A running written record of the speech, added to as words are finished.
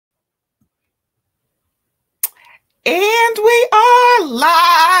And we are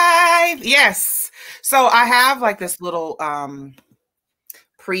live. Yes. So I have like this little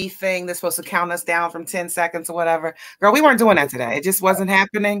pre-thing that's supposed to count us down from 10 seconds or whatever. Girl, we weren't doing that today. It just wasn't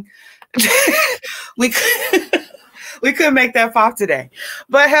happening. we couldn't make that pop today.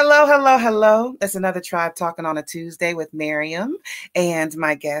 But hello. It's another Tribe Talking on a Tuesday with Miriam and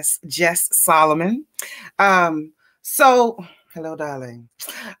my guest, Jess Solomon. So hello, darling.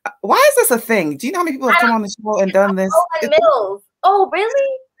 Why is this a thing? Do you know how many people have come on the show and done this? Mills. Oh,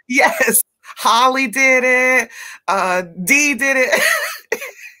 really? Yes. Holly did it. Dee did it.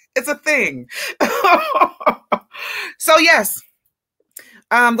 It's a thing. So yes.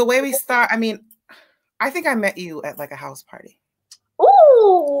 The way we start, I mean, I think I met you at like a house party.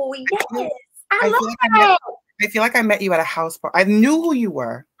 Oh, yes. I love that. I feel like I met you at a house party. I knew who you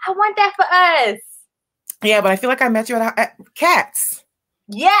were. I want that for us. Yeah, but I feel like I met you at Cats.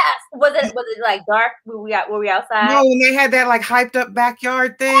 Yes. Was it like dark? Were we outside? No, when they had that like hyped up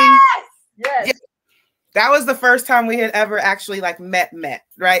backyard thing. Yes. Yeah, that was the first time we had ever actually like met,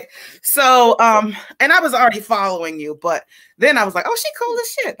 right? So, and I was already following you, but then I was like, oh, she cool as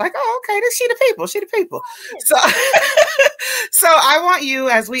shit. Like, oh, okay, she the people. So, so I want you,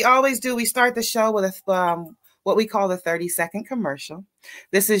 as we always do, we start the show with a what we call the 30-second commercial.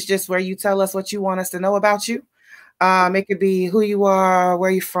 This is just where you tell us what you want us to know about you. It could be who you are, where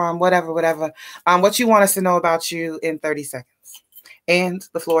you're from, whatever. What you want us to know about you in 30 seconds. And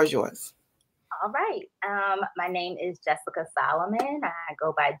the floor is yours. All right. My name is Jessica Solomon. I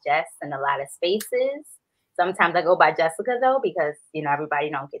go by Jess in a lot of spaces. Sometimes I go by Jessica though, because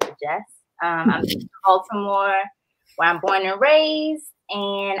everybody don't get the Jess. I'm in Baltimore, where I'm born and raised,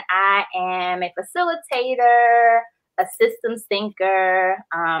 and I am a facilitator, a systems thinker.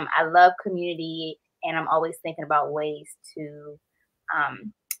 I love community, and I'm always thinking about ways to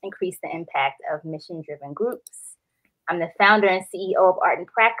increase the impact of mission-driven groups. I'm the founder and CEO of Art and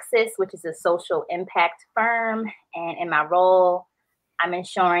Praxis, which is a social impact firm. And in my role, I'm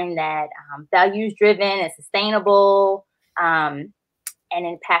ensuring that values-driven and sustainable and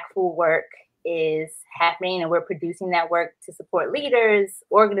impactful work is happening. And we're producing that work to support leaders,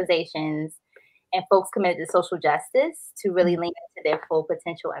 organizations, and folks committed to social justice to really lean into their full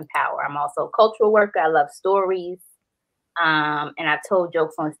potential and power. I'm also a cultural worker. I love stories. And I've told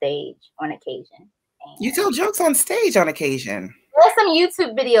jokes on stage on occasion. You tell jokes on stage on occasion. There's some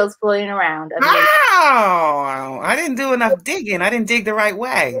YouTube videos floating around. Wow. I didn't do enough digging. I didn't dig the right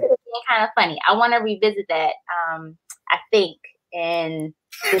way. It's kind of funny. I want to revisit that, I think. And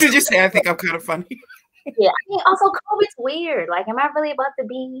did you say I think I'm kind of funny? Yeah. I mean, also, COVID's weird. Like, am I really about to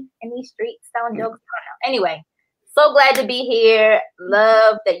be in these streets telling jokes? I don't know. Anyway, so glad to be here.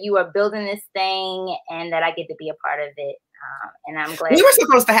 Love that you are building this thing and that I get to be a part of it. And I'm glad. We were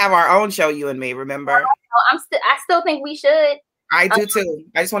supposed to have our own show, you and me, remember? I still think we should. I do too.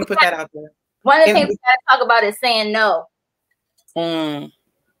 I just want to put that out there. One of the things we got to talk about is saying no.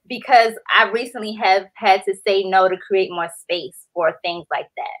 Because I recently have had to say no to create more space for things like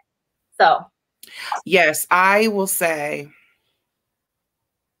that. So. Yes, I will say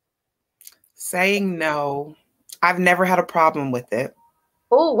saying no. I've never had a problem with it.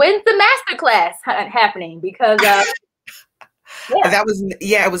 Oh, when's the masterclass happening? Because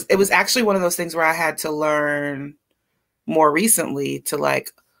it was actually one of those things where I had to learn more recently to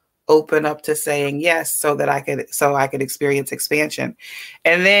like open up to saying yes so that I could experience expansion.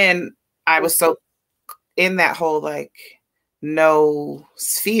 And then I was so in that whole like no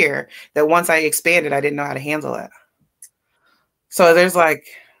sphere that once I expanded, I didn't know how to handle it. So there's like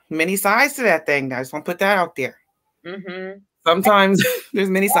many sides to that thing. I just want to put that out there. Sometimes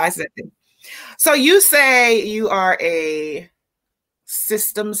there's many sides to that thing. So you say you are a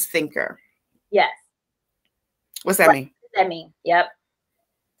systems thinker. Yes. What's that mean? What does that mean? Yep.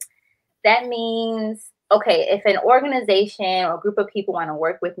 That means, okay, if an organization or group of people want to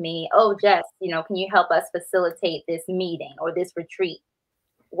work with me, oh, Jess, can you help us facilitate this meeting or this retreat?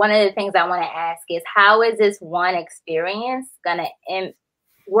 One of the things I want to ask is, how is this one experience going to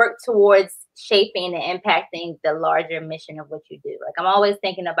work towards shaping and impacting the larger mission of what you do? Like, I'm always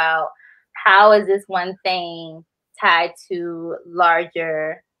thinking about, how is this one thing tied to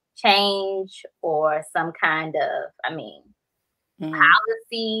larger change or some kind of,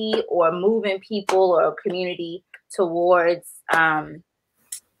 policy or moving people or community towards, to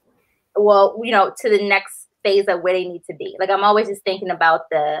the next phase of where they need to be. Like, I'm always just thinking about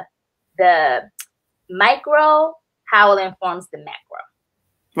the micro, how it informs the macro.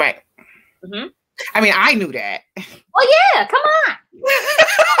 Right. I mean, I knew that. Oh yeah, come on.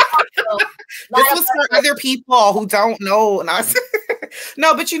 This was for other people who don't know. No,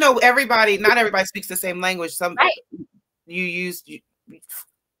 No, but you know, not everybody speaks the same language. Some Right.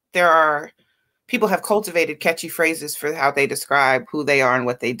 There are people have cultivated catchy phrases for how they describe who they are and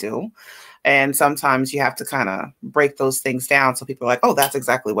what they do. And sometimes you have to kind of break those things down so people are like, oh, that's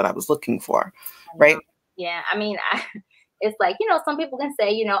exactly what I was looking for. Right. Yeah. I mean, it's like, you know, some people can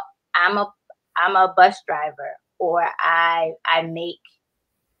say, you know, I'm a bus driver, or I make,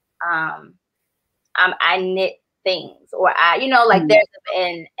 I knit things, or you know, like there's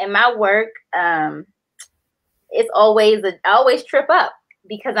in my work, it's always, I always trip up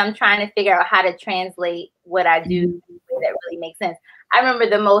because I'm trying to figure out how to translate what I do in a way that really makes sense. I remember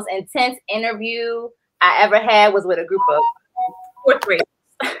the most intense interview I ever had was with a group of fourth graders.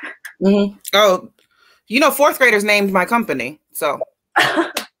 Oh, you know, fourth graders named my company. So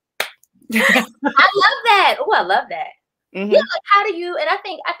I love that. Oh, I love that. Yeah, like how do you, and I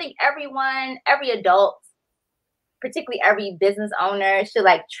think everyone, every adult, particularly every business owner, should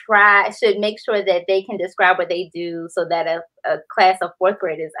make sure that they can describe what they do so that a class of fourth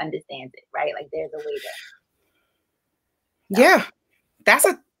graders understands it, right? Like there's a way to. Yeah,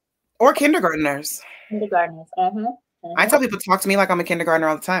 or kindergartners. Kindergartners. I tell people, talk to me like I'm a kindergartner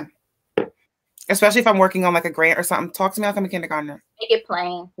all the time. Especially if I'm working on like a grant or something, talk to me like I'm a kindergartner. Make it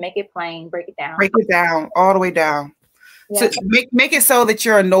plain, break it down. Break it down, all the way down. Yeah. So make it so that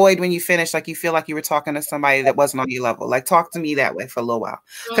you're annoyed when you finish, like you feel like you were talking to somebody that wasn't on your level. Like talk to me that way for a little while,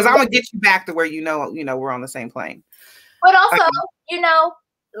 because I'm gonna get you back to where you know we're on the same plane. But also, you know,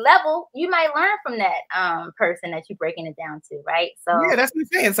 level, you might learn from that person that you're breaking it down to, right? So yeah, that's what I'm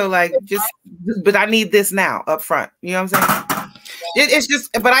saying. So like, but I need this now up front. You know what I'm saying? It's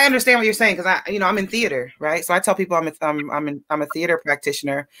just, but I understand what you're saying because I'm in theater, right? So I tell people I'm a theater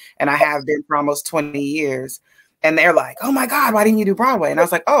practitioner, and I have been for almost 20 years. And they're like, "Oh my God, why didn't you do Broadway?" And I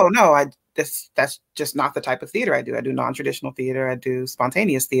was like, "Oh no, that's just not the type of theater I do. I do non-traditional theater. I do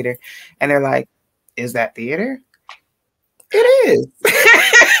spontaneous theater." And they're like, "Is that theater?" It is.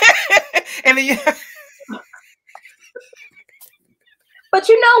 And then but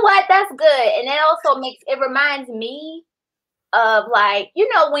you know what? That's good, and it also reminds me of, like,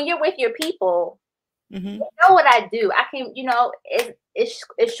 you know, when you're with your people, you know what I do. I can, you know, it's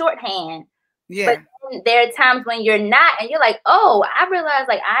shorthand. Yeah. But there are times when you're not, and you're like, oh, I realize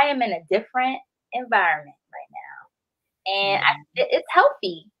like I am in a different environment right now, and it's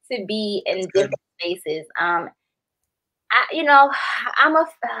healthy to be in different spaces. I'm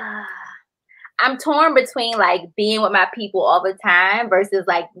torn between like being with my people all the time versus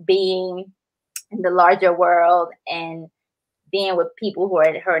like being in the larger world and being with people who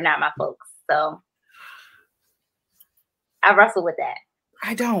are not my folks. So I wrestle with that.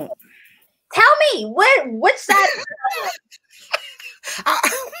 I don't. Tell me which side.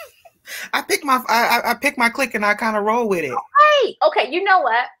 I pick my clique and I kind of roll with it. Okay. You know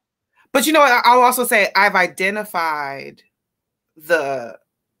what? But you know what? I'll also say I've identified the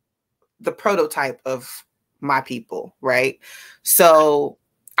prototype of my people, right? So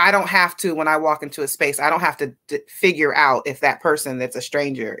I don't have to, when I walk into a space, I don't have to figure out if that person that's a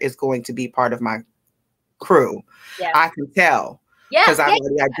stranger is going to be part of my crew. Yeah. I can tell. Yeah, because I've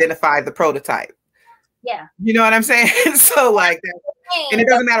already identified the prototype. Yeah. You know what I'm saying? So like that, and it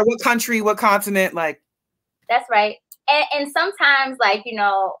doesn't matter what country, what continent, like. That's right. And sometimes, like, you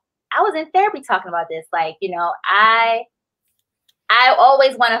know, I was in therapy talking about this. Like, you know, I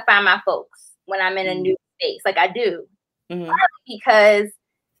always want to find my folks when I'm in a new space. Like I do. Because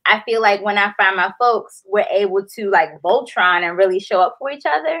I feel like when I find my folks, we're able to like Voltron and really show up for each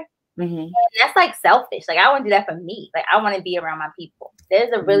other. And that's like selfish. Like I want to do that for me. Like I want to be around my people.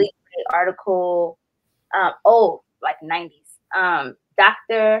 There's a really great article, like 90s.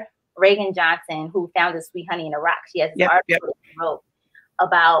 Dr. Reagan Johnson, who founded Sweet Honey in Iraq, she has this article that she wrote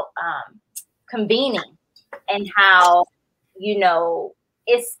about convening and how, you know,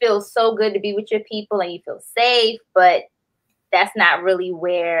 it feels so good to be with your people and you feel safe, but that's not really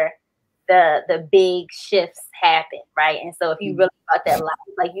where the big shifts happen, right? And so if you really about that life,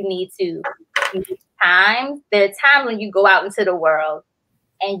 like you need times. There are times when you go out into the world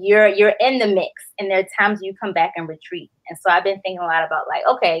and you're in the mix, and there are times you come back and retreat. And so I've been thinking a lot about like,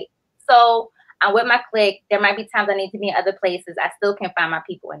 okay, so I'm with my clique. There might be times I need to be in other places. I still can find my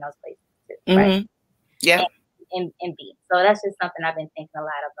people in those places too, right? Yeah. And be. So that's just something I've been thinking a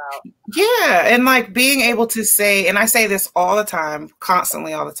lot about. Yeah. And like being able to say, and I say this all the time,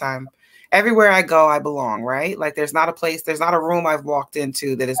 constantly, all the time, everywhere I go, I belong, right? Like there's not a room I've walked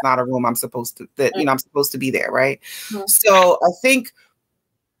into that is not a room I'm supposed to be there, right? So I think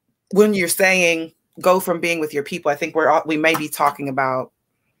when you're saying go from being with your people, I think we may be talking about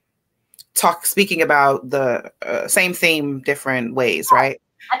speaking about the same theme, different ways, right?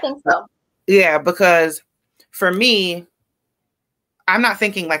 I think so. Yeah, because for me, I'm not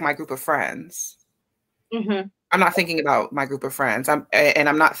thinking like my group of friends. Mm-hmm. I'm not thinking about my group of friends. I'm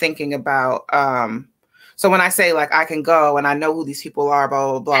not thinking about so when I say like I can go and I know who these people are,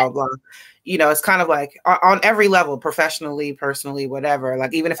 blah, blah, blah, blah, you know, it's kind of like on every level, professionally, personally, whatever.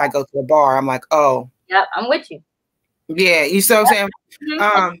 Like even if I go to a bar, I'm like, oh. Yep, I'm with you. Yeah, you see what I'm saying?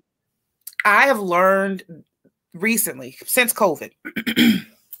 Mm-hmm. I have learned recently, since COVID,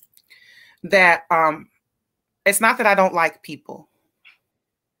 that it's not that I don't like people,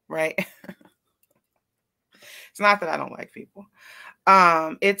 right? It's not that I don't like people.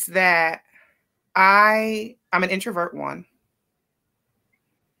 It's that I'm an introvert one.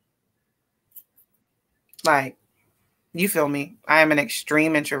 Like, you feel me? I am an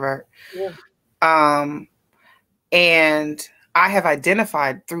extreme introvert. Yeah. And I have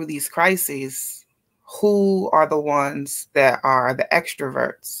identified through these crises who are the ones that are the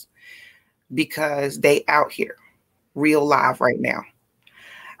extroverts, because they out here real live right now.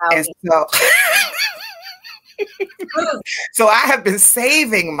 And so I have been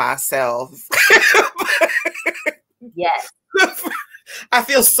saving myself. Yes. I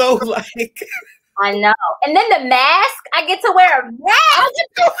feel so like, I know. And then the mask, I get to wear a mask.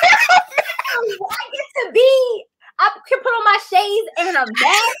 I can put on my shades and a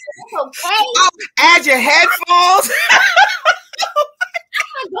mask. It's okay. Oh, add your headphones.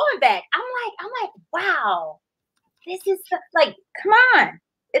 I'm going back. I'm like, wow. This is like, come on.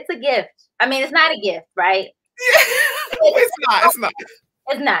 It's a gift. I mean, it's not a gift, right? It's not.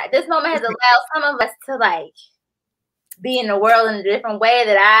 It's not. This moment has allowed some of us to like be in the world in a different way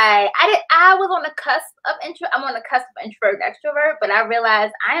that I was on the cusp of I'm on the cusp of introvert extrovert, but I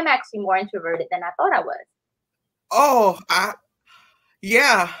realized I am actually more introverted than I thought I was. Oh,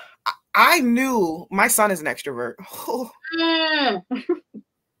 I knew my son is an extrovert.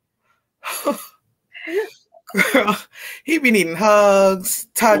 Girl, he be needing hugs,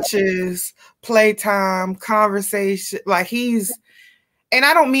 touches, playtime, conversation. Like and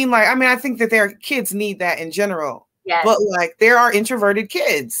I don't mean like, I mean, I think that their kids need that in general. Yes. But like there are introverted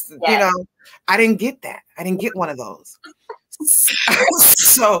kids, yes. You know, I didn't get that. I didn't get one of those.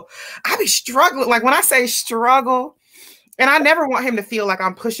 So I be struggling. Like when I say struggle, and I never want him to feel like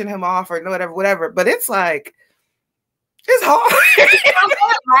I'm pushing him off or whatever, but it's like, it's hard.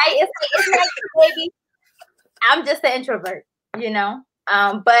 Right? It's like, baby, I'm just an introvert, you know?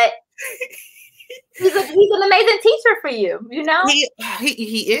 But he's an amazing teacher for you, you know?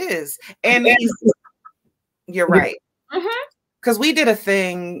 He is. And you're right. Because we did a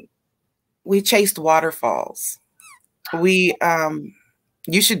thing, we chased waterfalls. You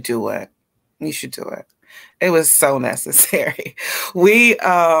should do it. You should do it. It was so necessary. We,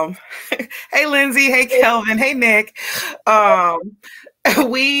 hey, Lindsay, hey, Kelvin, hey, Nick.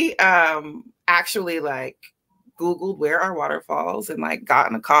 We actually like Googled where are waterfalls and like got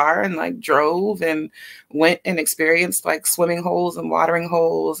in a car and like drove and went and experienced like swimming holes and watering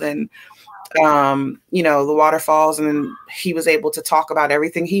holes and, you know, the waterfalls. And then he was able to talk about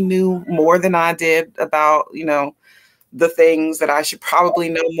everything he knew more than I did about, you know, the things that I should probably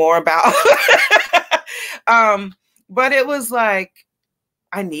know more about. But it was like,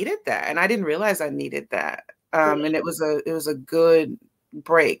 I needed that. And I didn't realize I needed that. And it was a good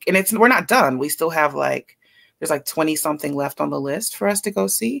break. And we're not done. We still have like, there's like 20 something left on the list for us to go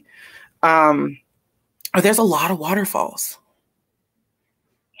see. There's a lot of waterfalls.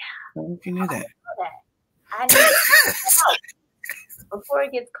 Yeah. I don't know if you knew that. I knew that. Before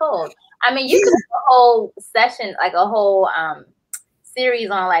it gets cold. I mean, you could do a whole session, like a whole series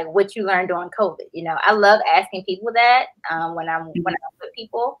on like what you learned during COVID. You know, I love asking people that when I'm with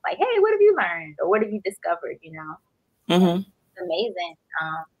people, like, hey, what have you learned or what have you discovered? You know, it's amazing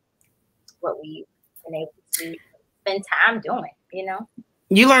what we've been able to spend time doing. You know,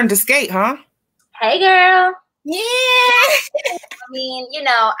 you learned to skate, huh? Hey, girl. Yeah. I mean, you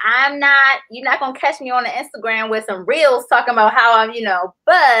know, you're not gonna catch me on the Instagram with some reels talking about how I'm, you know,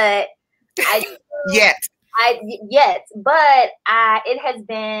 but it has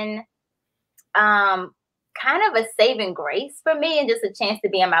been kind of a saving grace for me and just a chance to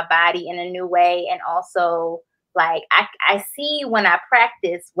be in my body in a new way. And also like I see when I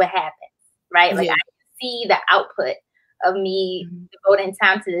practice what happens, right? Like I see the output of me devoting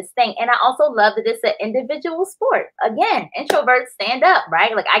time to this thing. And I also love that it's an individual sport. Again, introverts stand up,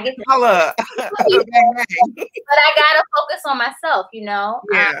 right? Like I get to but I gotta focus on myself, you know.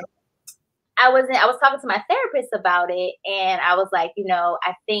 Yeah. I was talking to my therapist about it, and I was like, you know,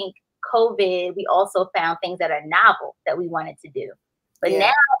 I think COVID, we also found things that are novel that we wanted to do. But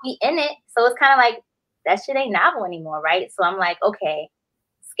now we in it. So it's kind of like that shit ain't novel anymore, right? So I'm like, okay,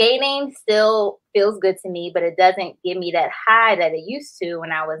 skating still feels good to me, but it doesn't give me that high that it used to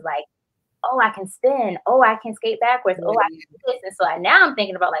when I was like, oh, I can spin. Oh, I can skate backwards. Oh, I can do this. And so now I'm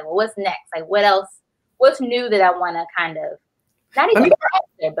thinking about like, well, what's next? Like, what else? What's new that I want to kind of not even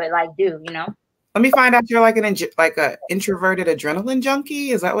master, but like do, you know? Let me find out you're like a introverted adrenaline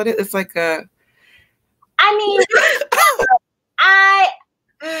junkie. Is that what it's like? I mean,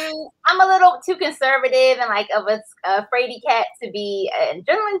 I'm a little too conservative and like of a fraidy cat to be an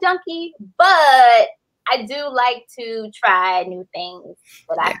adrenaline junkie, but I do like to try new things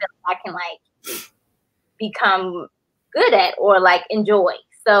that I feel like I can like become good at or like enjoy.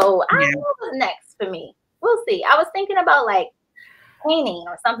 So I don't know what's next for me. We'll see. I was thinking about like painting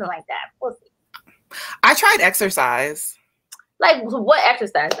or something like that. We'll see. I tried exercise. Like what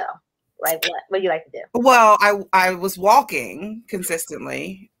exercise though? Like what do you like to do? Well, I was walking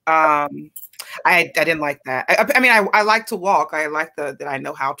consistently. I didn't like that. I mean, I like to walk. I like that I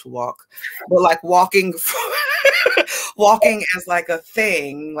know how to walk, but like walking, walking as like a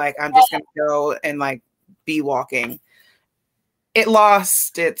thing, like I'm just gonna go and like be walking. It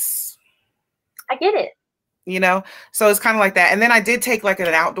lost its. I get it. You know, so it's kind of like that. And then I did take like an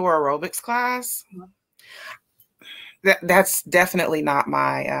outdoor aerobics class. That's definitely not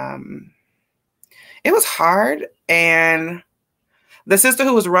my. It was hard, and the sister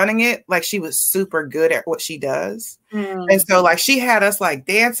who was running it, like she was super good at what she does. And so like she had us like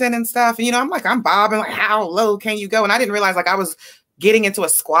dancing and stuff. And, you know, I'm bobbing, like how low can you go? And I didn't realize like I was getting into a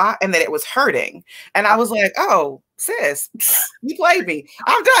squat and that it was hurting. And I was like, oh, sis, you played me.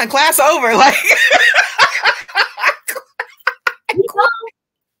 I'm done. Class over. Like,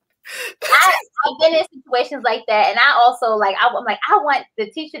 I've been in situations like that, and I also like I'm like I want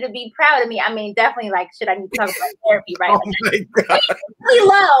the teacher to be proud of me. I mean, definitely like should I need to talk about therapy, right? Oh my God. Really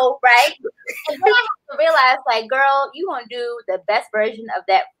low, right? And then I have to realize, like, girl, you gonna do the best version of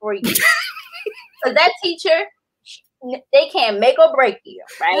that for you, because that teacher, they can't make or break you,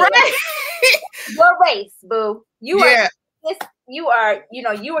 right? Right. Your race, boo. You are. You are. You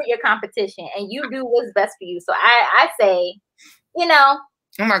know, you are your competition, and you do what's best for you. So I say, you know.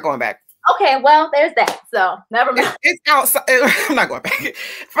 I'm not going back. Okay, well, there's that. So never mind. It's outside. I'm not going back.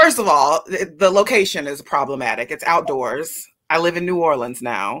 First of all, the location is problematic. It's outdoors. I live in New Orleans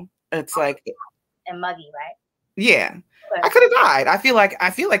now. It's like and muggy, right? Yeah, I could have died. I feel like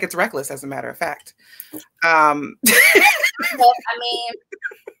it's reckless, as a matter of fact. I mean,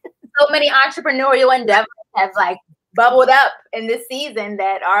 so many entrepreneurial endeavors have like bubbled up in this season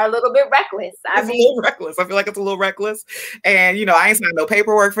that are a little bit reckless. I mean, a little reckless. I feel like it's a little reckless. And, you know, I ain't signed no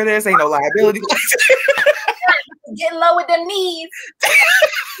paperwork for this. Ain't no liability. Getting low with them knees.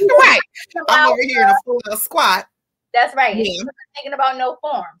 Right. I'm over here in a full squat. That's right. Yeah. Thinking about no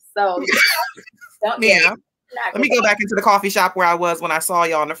forms. So, don't Let me go back into the coffee shop where I was when I saw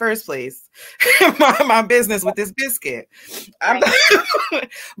y'all in the first place. my business with this biscuit. Right.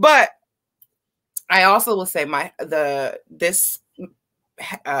 But I also will say this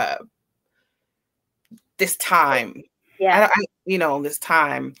time, this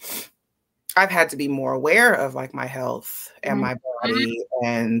time, I've had to be more aware of like my health and my body,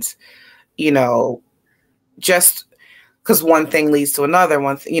 and you know, just because one thing leads to another.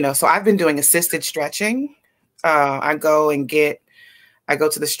 So I've been doing assisted stretching. I go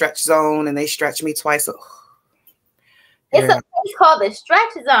to the stretch zone and they stretch me twice. It's a place called the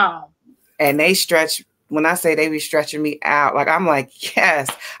stretch zone. And they stretch, when I say they be stretching me out, like, I'm like, yes,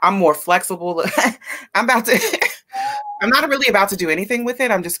 I'm more flexible. I'm not really about to do anything with it.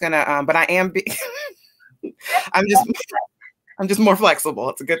 I'm just going to, but I am, I'm just more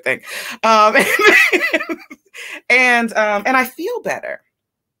flexible. It's a good thing. And I feel better.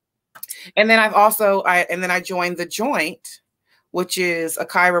 And then I joined the Joint, which is a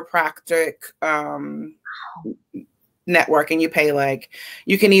chiropractic network. And you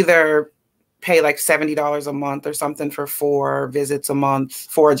can either pay like $70 a month or something for 4 visits a month,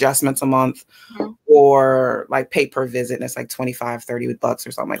 4 adjustments a month, or like pay per visit. And it's like $25-$30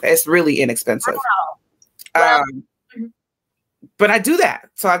 or something like that. It's really inexpensive. Wow. But I do that.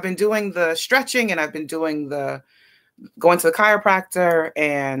 So I've been doing the stretching and I've been doing going to the chiropractor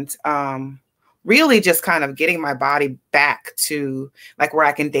and really just kind of getting my body back to like where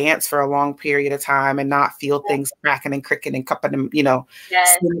I can dance for a long period of time and not feel things cracking and cricking and cupping and, you know,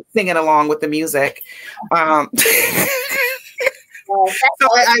 singing along with the music. So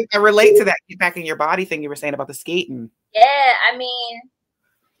I relate to that get back in your body thing you were saying about the skating. Yeah, I mean,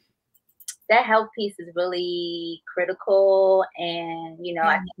 that health piece is really critical. And, you know,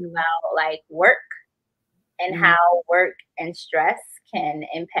 I think about like work and how work and stress can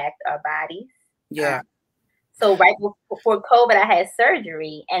impact our bodies. Yeah. So right before COVID, I had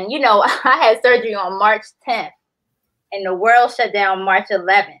surgery, and you know, I had surgery on March 10th, and the world shut down March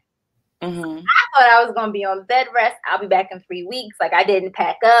 11th. Mm-hmm. I thought I was going to be on bed rest. I'll be back in 3 weeks. Like, I didn't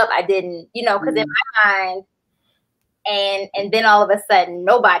pack up. I didn't, you know, because in my mind, and then all of a sudden,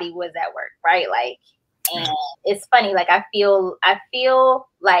 nobody was at work, right? Like, and it's funny. Like, I feel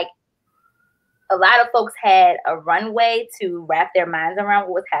like a lot of folks had a runway to wrap their minds around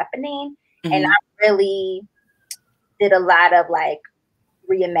what was happening, and I really did a lot of like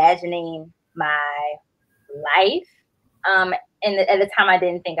reimagining my life. And at the time, I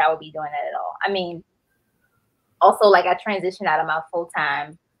didn't think I would be doing that at all. I mean, also like I transitioned out of my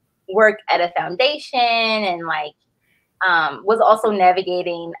full-time work at a foundation, and like was also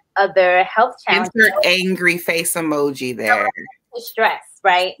navigating other health challenges. Insert angry face emoji there. Stress,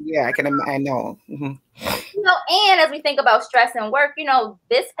 right? Yeah, I know. Mm-hmm. You know, and as we think about stress and work, you know,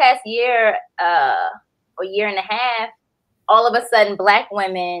 this past year, or year and a half, all of a sudden Black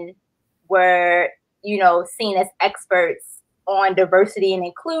women were, you know, seen as experts on diversity and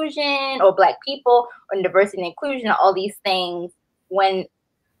inclusion, or Black people on diversity and inclusion, all these things. When,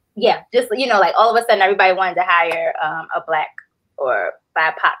 yeah, just, you know, like all of a sudden everybody wanted to hire a Black or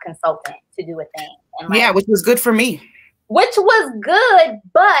BIPOC consultant to do a thing. And like, yeah, which was good for me. Which was good,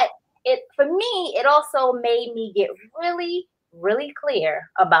 but for me, it also made me get really, really clear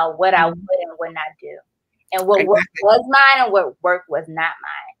about what I would and would not do, and what work was mine and what work was not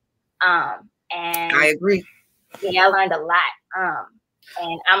mine. And I agree. Yeah, I learned a lot.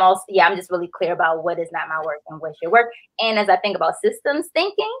 And I'm just really clear about what is not my work and what's your work. And as I think about systems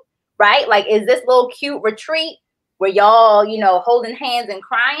thinking, right? Like, is this little cute retreat where y'all, you know, holding hands and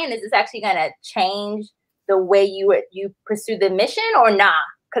crying, is this actually going to change the way you pursue the mission or not?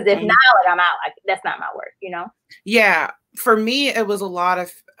 Because if not, like, I'm out. Like, that's not my work, you know? Yeah. For me, it was a lot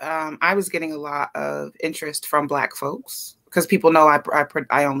of, I was getting a lot of interest from Black folks, because people know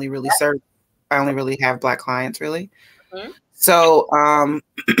I only really I only really have Black clients, really. Mm-hmm. So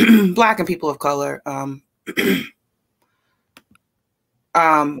Black and people of color, Black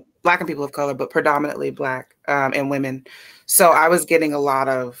and people of color, but predominantly Black and women. So I was getting a lot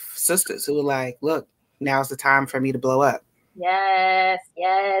of sisters who were like, look, now's the time for me to blow up. Yes.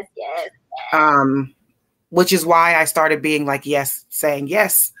 Which is why I started being like, yes, saying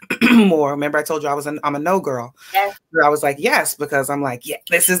yes more. Remember, I told you I'm a no girl. Yes. I was like, yes, because I'm like, yeah,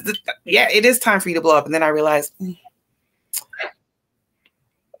 it is time for you to blow up. And then I realized,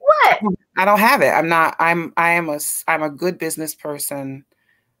 what? I don't have it. I'm a good business person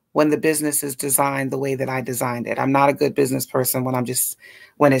when the business is designed the way that I designed it. I'm not a good business person when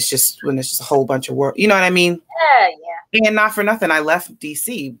it's just a whole bunch of work. You know what I mean? Yeah. And not for nothing, I left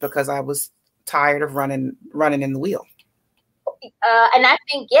DC because I was tired of running in the wheel. And I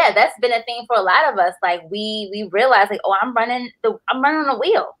think, yeah, that's been a thing for a lot of us. Like we realize, like, oh, I'm running on a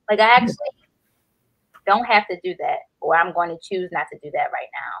wheel. Like, I actually don't have to do that, or I'm going to choose not to do that right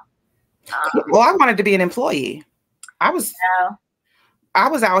now. Well, I wanted to be an employee. I was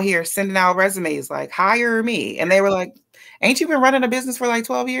out here sending out resumes like, hire me. And they were like, ain't you been running a business for like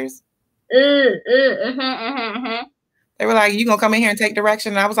 12 years? They were like, you gonna come in here and take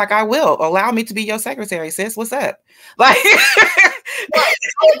direction? And I was like, I will. Allow me to be your secretary, sis. What's up? Like, well,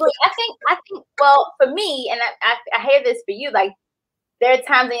 I agree. I think, well, for me, and I hear this for you, like, there are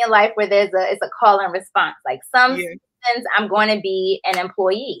times in your life where it's a call and response. Like, some seasons I'm going to be an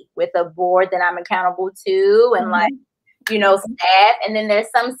employee with a board that I'm accountable to, and like, you know, staff. And then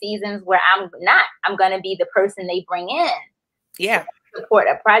there's some seasons where I'm not. I'm going to be the person they bring in. Yeah. To support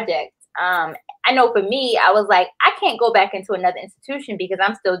a project. I know for me, I was like, I can't go back into another institution because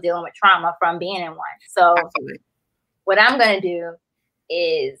I'm still dealing with trauma from being in one. So what I'm going to do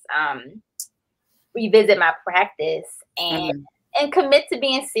is revisit my practice and commit to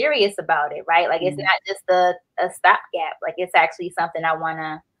being serious about it, right? Like, it's not just a stopgap. Like, it's actually something I want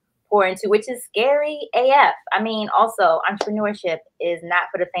to pour into, which is scary AF. I mean, also, entrepreneurship is not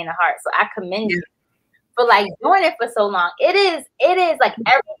for the faint of heart. So I commend you for like doing it for so long. It is like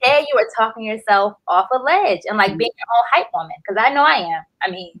every day you are talking yourself off a ledge and like being your own hype woman. Because I know I am.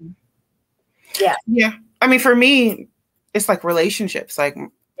 I mean, yeah. I mean, for me, it's like relationships, like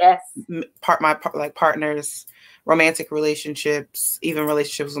partners, romantic relationships, even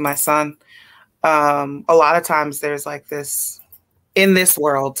relationships with my son. A lot of times there's like this in this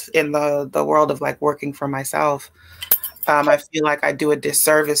world, in the world of like working for myself. I feel like I do a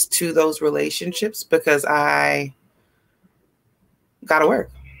disservice to those relationships because got to work.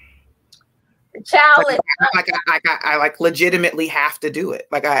 Challenge. I like legitimately have to do it.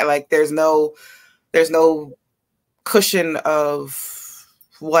 Like there's no cushion of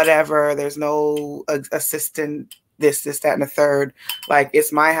whatever. There's no assistant, this, that, and the third. Like,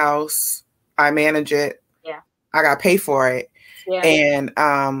 it's my house. I manage it. Yeah. I got to pay for it.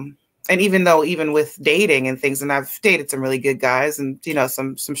 Yeah. And even with dating and things, and I've dated some really good guys and, you know,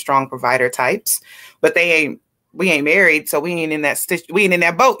 some strong provider types, but we ain't married. So we ain't in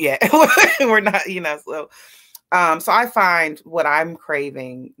that boat yet. We're not, you know, so I find what I'm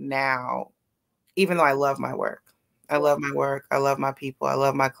craving now, even though I love my work. I love my work. I love my people. I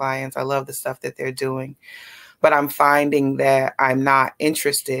love my clients. I love the stuff that they're doing. But I'm finding that I'm not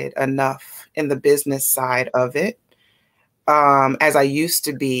interested enough in the business side of it as I used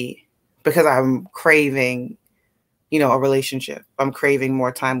to be, because I'm craving, you know, a relationship. I'm craving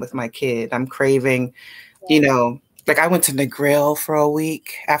more time with my kid. I'm craving, you know, like I went to the grill for a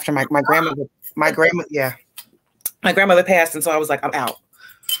week after my grandmother passed. And so I was like, I'm out.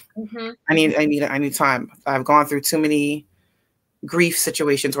 Mm-hmm. I need time. I've gone through too many grief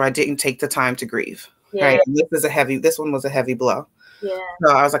situations where I didn't take the time to grieve. Yeah. Right. And this one was a heavy blow. Yeah.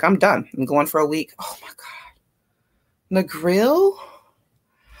 So I was like, I'm done. I'm going for a week. Oh my God. Negril?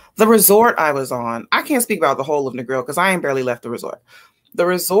 The resort I was on, I can't speak about the whole of Negril because I ain't barely left the resort. The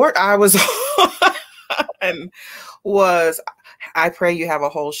resort I was on was, I pray you have a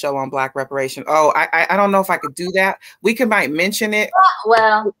whole show on Black reparation. Oh, I don't know if I could do that. We might mention it.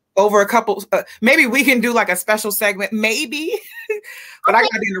 Well, over a couple, maybe we can do like a special segment, maybe. But I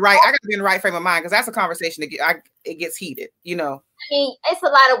gotta be in the right frame of mind, because that's a conversation it gets heated, you know. I mean, it's a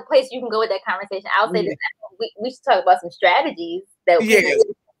lot of places you can go with that conversation. I'll say this: we should talk about some strategies that we can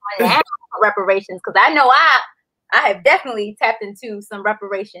have for reparations, because I know I have definitely tapped into some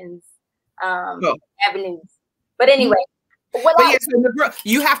reparations avenues. But anyway,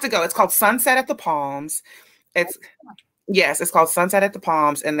 you have to go. It's called Sunset at the Palms. It's called Sunset at the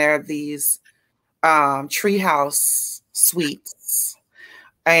Palms, and there are these treehouse suites,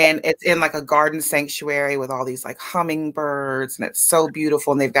 and it's in like a garden sanctuary with all these like hummingbirds, and it's so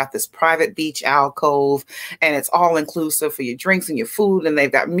beautiful. And they've got this private beach alcove, and it's all inclusive for your drinks and your food, and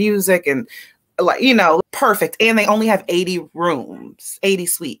they've got music and, like, you know, perfect. And they only have 80 rooms, 80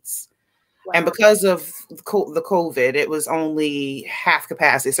 suites. Wow. And because of the COVID, it was only half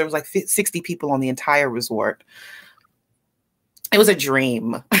capacity. So there was like 60 people on the entire resort. It was a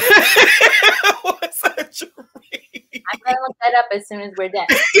dream. It was a dream. I'm gonna look that up as soon as we're done.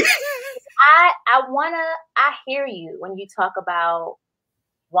 I hear you when you talk about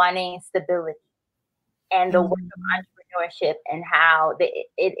wanting stability and the work of entrepreneurship, and how it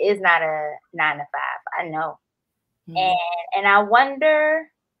is not a 9 to 5. I know. And I wonder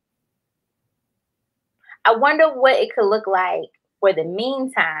what it could look like for the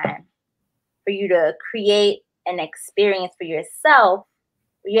meantime for you to create an experience for yourself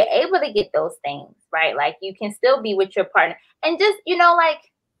where you're able to get those things, right? Like, you can still be with your partner and just, you know, like,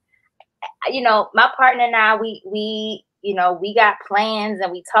 you know, my partner and I, we you know, we got plans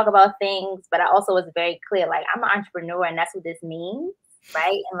and we talk about things, but I also was very clear, like, I'm an entrepreneur and that's what this means,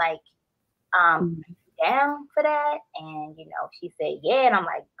 right? And like, down for that? And, you know, she said, yeah. And I'm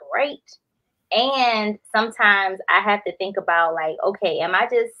like, great. And sometimes I have to think about, like, okay, am I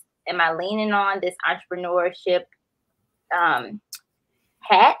leaning on this entrepreneurship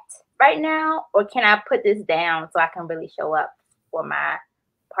hat right now, or can I put this down so I can really show up for my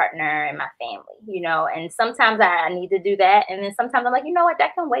partner and my family, you know? And sometimes I need to do that. And then sometimes I'm like, you know what,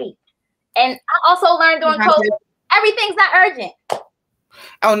 that can wait. And I also learned during COVID, everything's not urgent.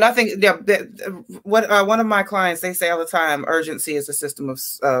 Oh, nothing. Yeah, what one of my clients, they say all the time, urgency is a system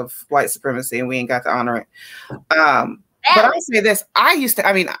of white supremacy, and we ain't got to honor it. But I say this: I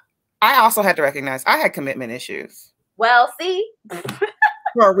also had to recognize I had commitment issues. Well, see,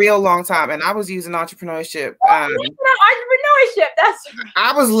 for a real long time, and I was using entrepreneurship. Entrepreneurship.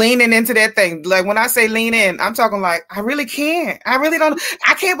 I was leaning into that thing. Like, when I say lean in, I'm talking like, I really can't. I really don't.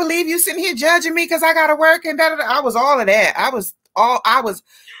 I can't believe you sitting here judging me because I got to work and da da da. I was all of that. I was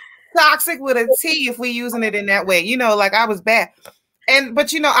toxic with a T if we using it in that way. You know, like, I was bad.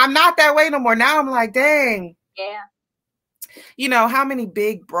 But you know, I'm not that way no more. Now I'm like, dang. Yeah. You know, how many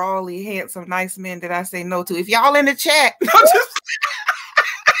big, brawly, handsome, nice men did I say no to? If y'all in the chat, but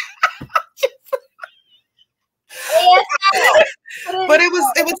it was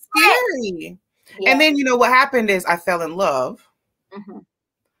scary. Yeah. And then, you know, what happened is I fell in love. Mm-hmm.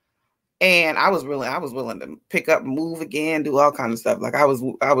 And I was willing to pick up, move again, do all kinds of stuff. Like, I was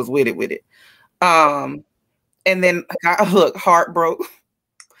with it. And then heart broke.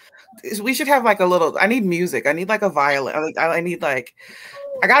 We should have like a little, I need music. I need like a violin. I need like,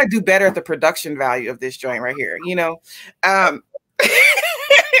 I got to do better at the production value of this joint right here, you know? But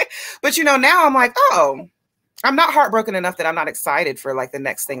you know, now I'm like, oh, I'm not heartbroken enough that I'm not excited for like the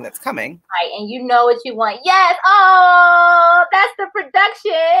next thing that's coming. Right, and you know what you want. Yes. Oh, that's the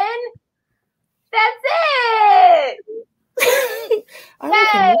production. That's it. Yes.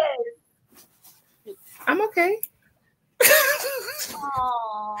 Okay. I'm okay.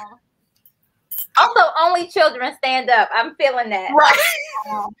 Aww. Also, only children stand up. I'm feeling that.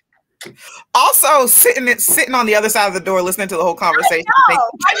 Right. Also, sitting on the other side of the door, listening to the whole conversation. I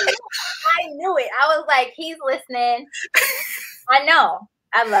knew it. I was like, he's listening. I know.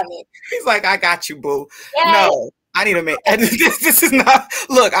 I love it. He's like, I got you, boo. Yes. No, I need a minute. This is not.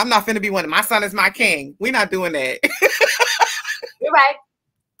 Look, I'm not finna be one. My son is my king. We're not doing that. You're right.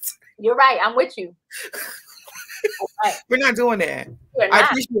 You're right. I'm with you. Right. We're not doing that. I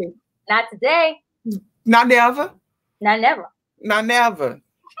appreciate it. Not today. Not never. Not never. Not never.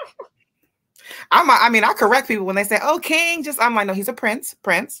 I mean, I correct people when they say, "Oh, king." I'm like, no, he's a prince.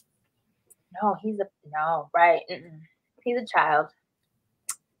 Prince. No, right. He's a child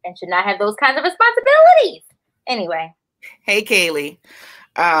and should not have those kinds of responsibilities. Anyway. Hey, Kaylee.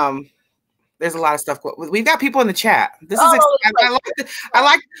 There's a lot of stuff. We've got people in the chat. This is I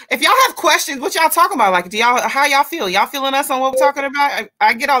like if y'all have questions, what y'all talking about? Like, how y'all feel? Y'all feeling us on what we're talking about?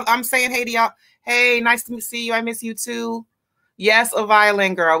 I'm saying hey to y'all. Hey, nice to see you. I miss you too. Yes, a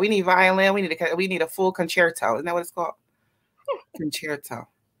violin, girl. We need violin. We need a full concerto. Isn't that what it's called? Concerto.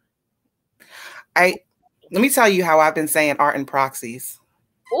 Let me tell you how I've been saying art and praxis.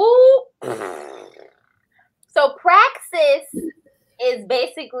 Ooh. So praxis is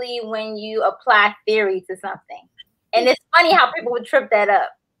basically when you apply theory to something. And it's funny how people would trip that up.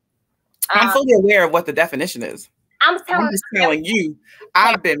 I'm fully aware of what the definition is. I'm just telling you,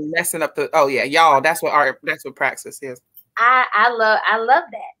 I've been messing up y'all. That's what praxis is. I love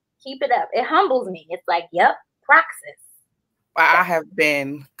that. Keep it up. It humbles me. It's like, yep, praxis. I have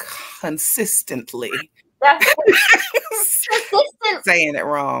been consistently saying it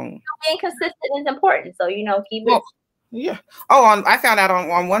wrong. Being consistent is important. So, keep it. Yeah. Oh, I found out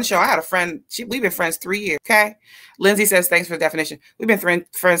on one show, I had a friend. We've been friends 3 years. Okay. Lindsay says, thanks for the definition. We've been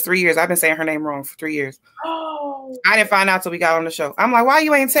friends 3 years. I've been saying her name wrong for 3 years. Oh. I didn't find out till we got on the show. I'm like, why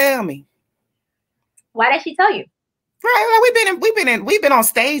you ain't tell me? Why did she tell you? Right. Like we've been on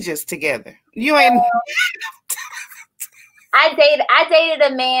stages together. You ain't. I dated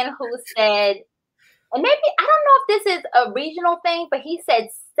a man who said, and maybe, I don't know if this is a regional thing, but he said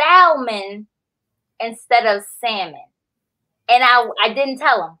salmon instead of salmon. And I didn't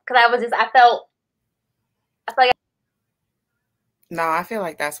tell him because I felt like. No, I feel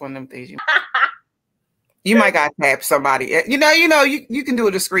like that's one of them things you might got to tap somebody. You can do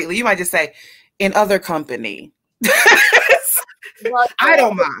it discreetly. You might just say, in other company. Well, I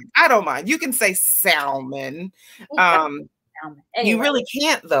don't mind. You can say salmon. Anyway. You really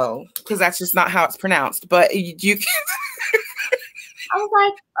can't though, because that's just not how it's pronounced. But you can. I was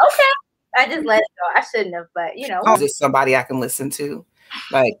like, okay. I just let it go. I shouldn't have, but just somebody I can listen to.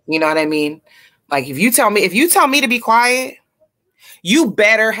 Like, you know what I mean? Like if you tell me to be quiet, you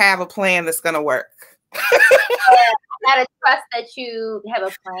better have a plan that's gonna work. I gotta trust that you have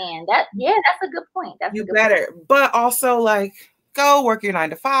a plan. That's a good point. You better, but also like go work your 9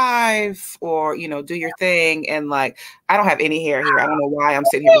 to 5 or do your thing. And like I don't have any hair here. I don't know why I'm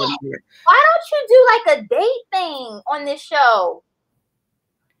sitting here. Why don't you do like a date thing on this show?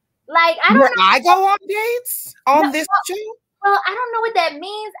 Like I don't know. I go on dates on this show. Well, I don't know what that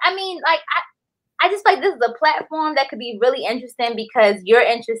means. I mean, like I just like this is a platform that could be really interesting because you're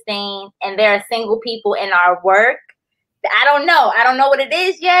interesting and there are single people in our work. I don't know what it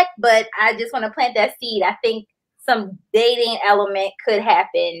is yet, but I just want to plant that seed. I think some dating element could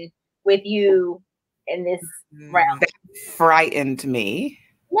happen with you in this round. That frightened me.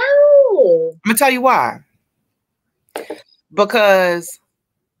 No. I'm gonna tell you why. Because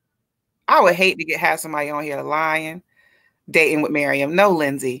I would hate to have somebody on here lying, dating with Miriam. No,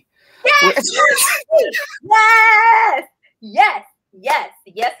 Lindsay. Yes. Yes.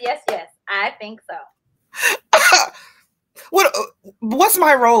 I think so. What's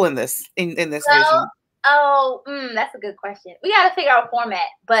my role in this vision? That's a good question. We got to figure out a format,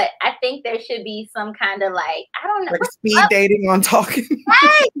 but I think there should be some kind of like, I don't know, like speed dating on talking.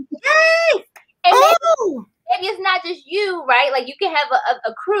 Yes. And maybe it's not just you, right? Like you can have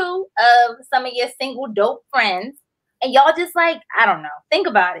a crew of some of your single dope friends, and y'all just like, I don't know. Think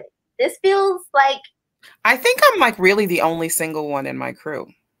about it. This feels like. I think I'm like really the only single one in my crew.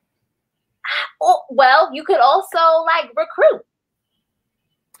 Oh, well, you could also like recruit.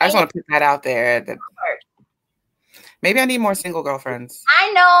 I just want to put that out there. Maybe I need more single girlfriends.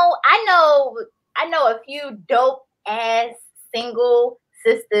 I know a few dope ass single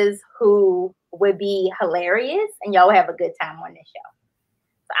sisters who would be hilarious, and y'all would have a good time on this show.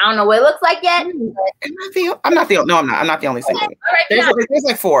 So I don't know what it looks like yet. I'm not the only single. Okay. All right, there's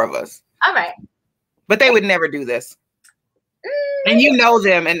like 4 of us. All right. But they would never do this. And you know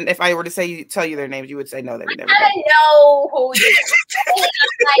them, and if I were to tell you their names, you would say no, they would never. I know who you are.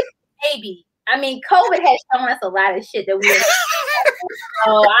 Like, maybe. I mean, COVID has shown us a lot of shit that we.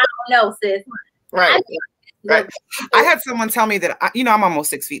 Oh, I don't know, sis. Right. Right. I had someone tell me that I'm almost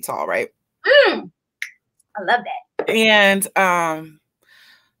 6 feet tall, right? I love that. And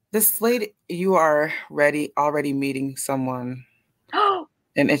this lady, you are already meeting someone.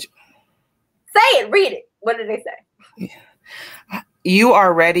 And say it. Read it. What did they say? You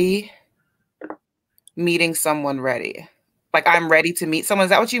are ready meeting someone ready. Like, I'm ready to meet someone. Is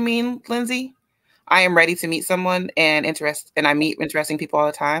that what you mean, Lindsay? I am ready to meet someone and I meet interesting people all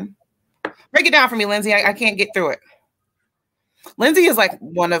the time. Break it down for me, Lindsay. I can't get through it. Lindsay is like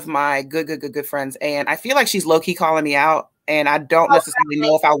one of my good friends. And I feel like she's low-key calling me out. And I don't necessarily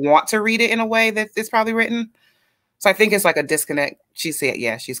know if I want to read it in a way that it's probably written. So I think it's like a disconnect. She said,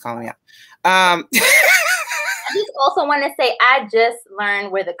 yeah, she's calling me out. I just also want to say, I just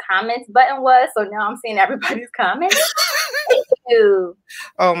learned where the comments button was. So now I'm seeing everybody's comments. Thank you.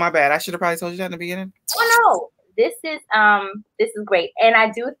 Oh, my bad. I should have probably told you that in the beginning. Oh, no. This is great. And I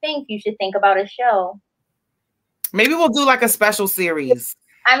do think you should think about a show. Maybe we'll do like a special series.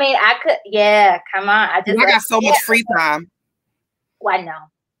 I mean, I could. Yeah, come on. I got so much free time. Why no?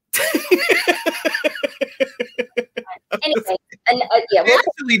 Anyway, yeah, I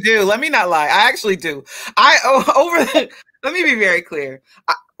actually do. Let me not lie. I actually do. Let me be very clear.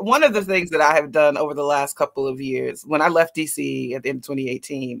 One of the things that I have done over the last couple of years, when I left DC at the end of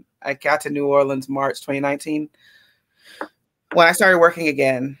 2018, I got to New Orleans March 2019. When I started working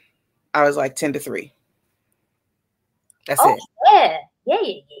again, I was like 10 to 3. That's it.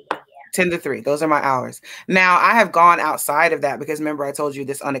 Yeah. 10 to 3. Those are my hours. Now, I have gone outside of that because remember I told you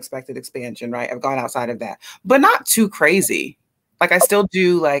this unexpected expansion, right? I've gone outside of that, but not too crazy. Like I still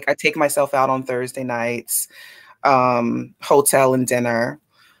do, like I take myself out on Thursday nights, hotel and dinner,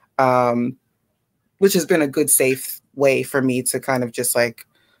 which has been a good, safe way for me to kind of just like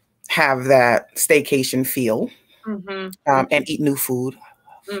have that staycation feel and eat new food.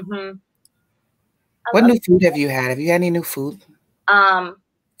 What new food have you had? Have you had any new food?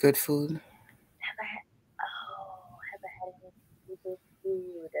 Good food. Have I had any good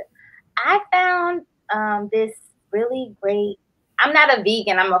food? I found this really great. I'm not a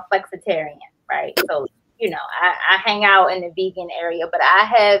vegan. I'm a flexitarian, right? So I hang out in the vegan area, but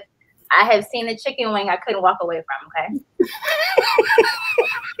I have seen a chicken wing I couldn't walk away from. Okay.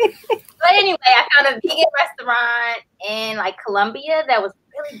 But anyway, I found a vegan restaurant in like Colombia that was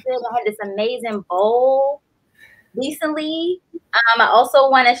really good. I had this amazing bowl recently. I also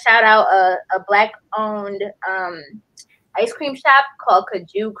want to shout out a Black-owned ice cream shop called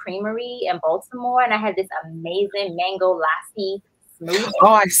Kaju Creamery in Baltimore, and I had this amazing mango lassi smoothie.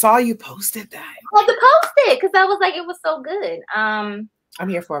 Oh, I saw you posted that. I had to post it because I was like, it was so good. I'm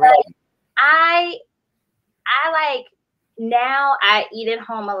here for it. I like now I eat at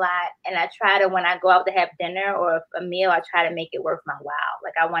home a lot, and I try to, when I go out to have dinner or a meal, I try to make it worth my while.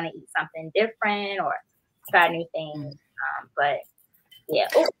 Like I want to eat something different or try new things. But yeah.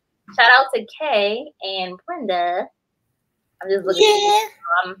 Ooh, shout out to Kay and Brenda. I'm just looking.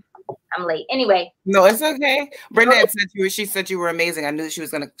 Yeah. I'm late. Anyway. No, it's okay. Brenda had said she said you were amazing. I knew that she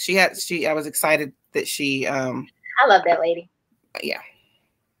was gonna. I was excited that she. I love that lady. Yeah.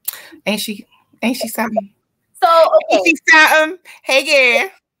 Ain't she something? So okay. Ain't she something? Hey, yeah.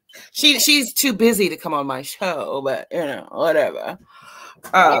 She's too busy to come on my show, but whatever.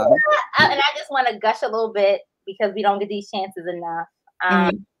 And I just want to gush a little bit because we don't get these chances enough.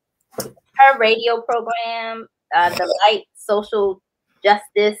 Her radio program, the Light Social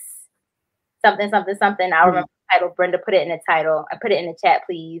Justice, something. I remember the title. Brenda put it in the title. I put it in the chat,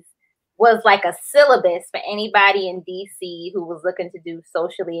 please. Was like a syllabus for anybody in DC who was looking to do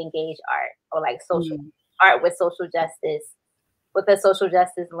socially engaged art or like social art with social justice, with a social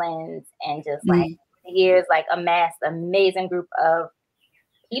justice lens, and just like years like amassed amazing group of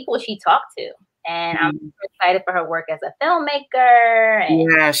people she talked to. And I'm super excited for her work as a filmmaker. And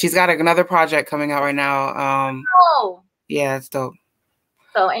yeah, she's got another project coming out right now. Yeah, it's dope.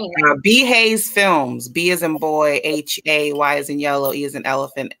 So anyway, B Hayes Films. B as in boy, HAY as in yellow, E as in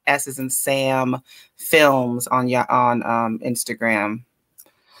elephant, S as in Sam Films on Instagram.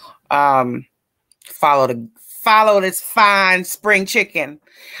 Follow this fine spring chicken.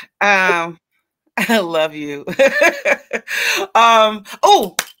 I love you.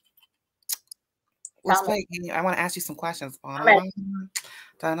 Let's play. I want to ask you some questions. I'm ready.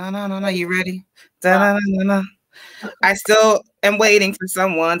 You ready? I still am waiting for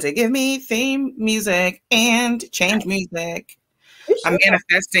someone to give me theme music and change music. I'm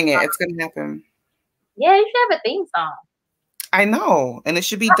manifesting it. It's gonna happen. Yeah, you should have a theme song. I know, and it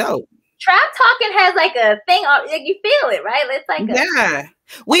should be dope. Trap Talking has like a thing, like you feel it, right? It's like yeah.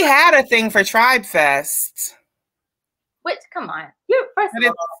 We had a thing for Tribe Fest. Which, come on, you're first of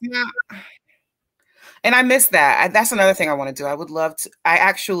all. And I miss that. That's another thing I want to do. I would love to. I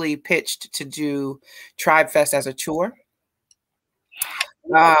actually pitched to do Tribe Fest as a tour,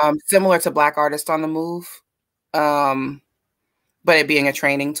 similar to Black Artists on the Move, but it being a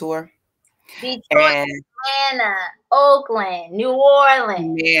training tour. Detroit, Atlanta, Oakland, New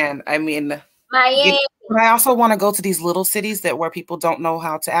Orleans. Man, I mean, Miami. But I also want to go to these little cities where people don't know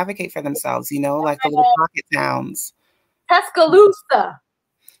how to advocate for themselves. You know, like the little pocket towns. Tuscaloosa.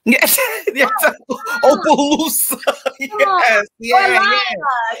 Yes, yes. Okaloosa. Yes,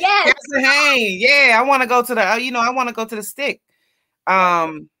 yes. Hey, yeah. I want to go to the. I want to go to the stick,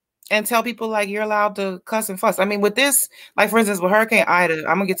 and tell people like you're allowed to cuss and fuss. I mean, with this, like for instance, with Hurricane Ida,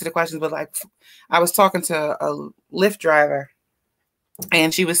 I'm gonna get to the questions, but like, I was talking to a Lyft driver,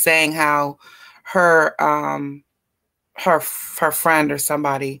 and she was saying how her friend or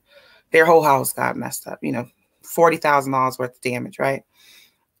somebody, their whole house got messed up. You know, $40,000 worth of damage, right?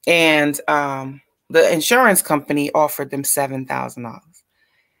 And the insurance company offered them $7,000.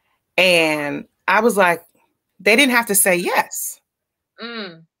 And I was like, they didn't have to say yes.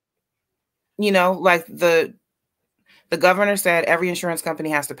 You know, like the governor said every insurance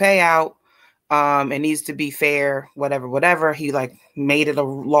company has to pay out. It needs to be fair, whatever. He like made it a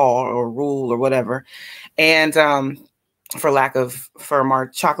law or rule or whatever. And for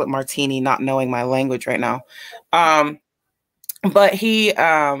chocolate martini, not knowing my language right now. But he,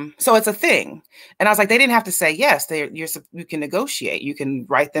 so it's a thing. And I was like, they didn't have to say yes. You can negotiate. You can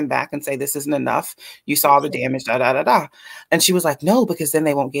write them back and say, this isn't enough. You saw the damage, And she was like, no, because then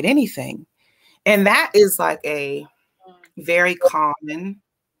they won't get anything. And that is like a very common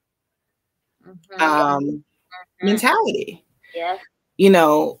mentality. Yeah. You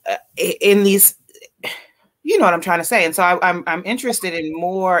know, in these, you know what I'm trying to say. And so I'm interested in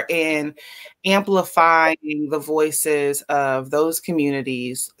more in amplifying the voices of those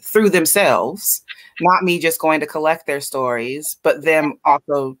communities through themselves, not me just going to collect their stories, but them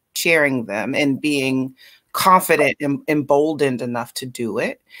also sharing them and being confident and emboldened enough to do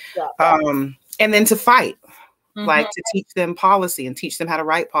it. And then to fight, like to teach them policy and teach them how to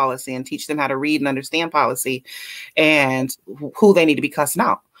write policy and teach them how to read and understand policy and who they need to be cussing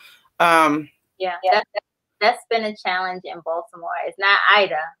out. That's been a challenge in Baltimore. It's not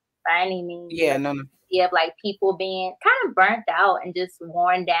Ida by any means. Yeah, no. You have like people being kind of burnt out and just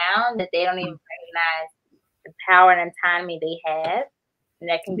worn down that they don't even recognize the power and autonomy they have, and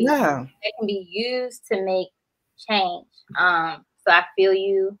that can be used to make change. So I feel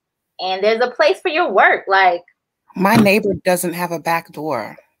you, and there's a place for your work. Like my neighbor doesn't have a back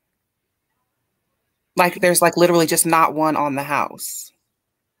door. Like there's like literally just not one on the house.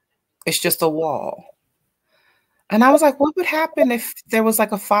 It's just a wall. And I was like, what would happen if there was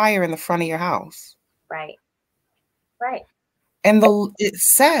like a fire in the front of your house? Right. And the law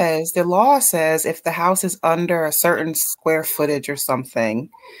says if the house is under a certain square footage or something,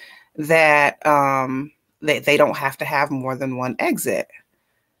 that they don't have to have more than one exit.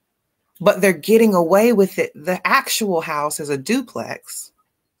 But they're getting away with it. The actual house is a duplex.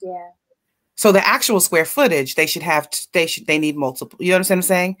 Yeah. So the actual square footage, they need multiple. You understand what I'm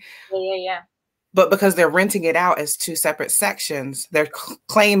saying? Yeah. But because they're renting it out as two separate sections, they're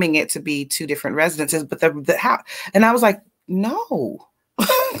claiming it to be two different residences. But the house, and I was like, no.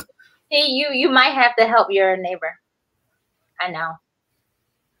 See, you might have to help your neighbor. I know.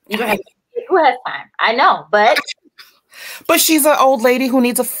 Who has time? I know, but she's an old lady who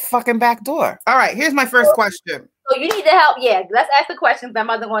needs a fucking back door. All right, here's my first question. So you need to help. Yeah, let's ask the questions. I'm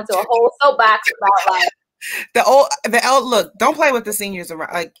about to go into a whole soapbox about like the old look. Don't play with the seniors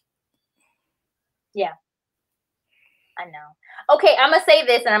around. Like, yeah, I know. Okay, I'm gonna say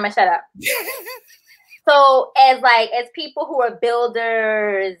this and I'm gonna shut up. So as people who are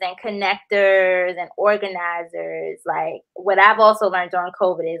builders and connectors and organizers, like what I've also learned during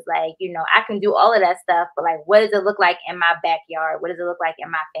COVID is like, you know, I can do all of that stuff, but like, what does it look like in my backyard? What does it look like in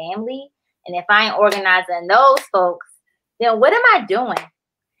my family? And if I ain't organizing those folks, then what am I doing?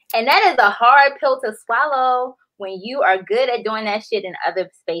 And that is a hard pill to swallow when you are good at doing that shit in other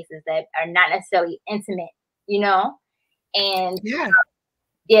spaces that are not necessarily intimate, you know? And yeah,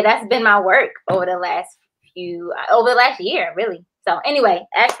 that's been my work over the last year, really. So anyway,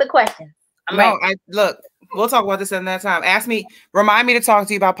 ask the question. Look, we'll talk about this another time. Remind me to talk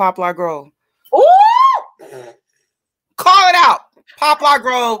to you about Poplar Grove. Ooh! Call it out. Poplar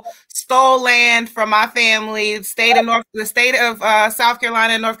Grove stole land from my family, the state of South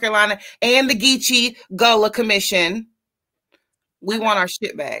Carolina and North Carolina, and the Geechee Gullah Commission. We want our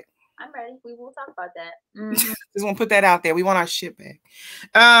shit back. I'm ready. We will talk about that. Just want to put that out there. We want our shit back.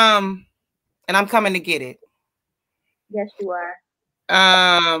 And I'm coming to get it. Yes, you are.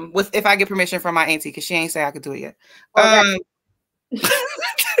 If I get permission from my auntie, because she ain't say I could do it yet.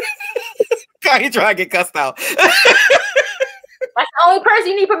 You try to get cussed out. That's the only person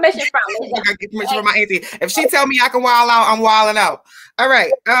you need permission from. I gotta get permission from my auntie. If she tell me I can wild out, I'm wilding out. All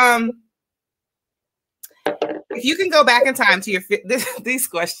right. If you can go back in time to these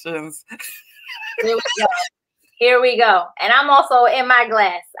questions. Here we go. And I'm also in my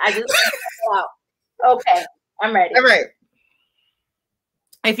glass. I just okay. I'm ready. All right.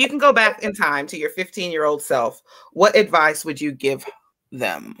 If you can go back in time to your 15-year-old self, what advice would you give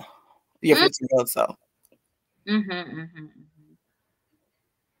them? Your 15-year-old self.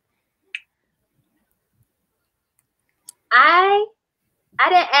 I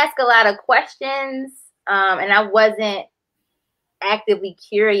didn't ask a lot of questions, and I wasn't actively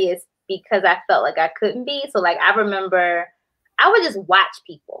curious because I felt like I couldn't be. So like I remember I would just watch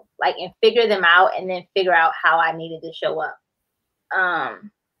people like and figure them out and then figure out how I needed to show up.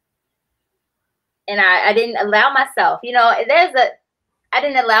 And I didn't allow myself, I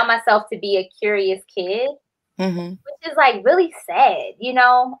didn't allow myself to be a curious kid, which is like really sad,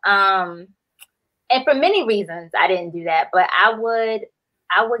 and for many reasons I didn't do that, but I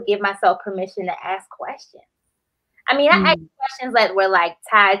would give myself permission to ask questions. I mean, I asked questions that were like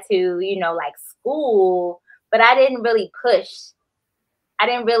tied to, like school, but I didn't really push. I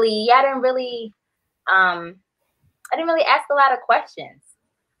didn't really ask a lot of questions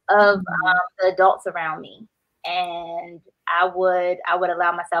of the adults around me. And I would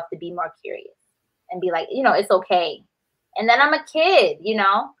allow myself to be more curious and be like, it's okay. And then I'm a kid,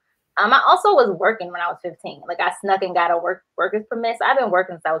 I also was working when I was 15. Like I snuck and got a worker's permit. So I've been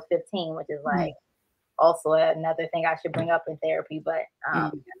working since I was 15, which is like also another thing I should bring up in therapy. But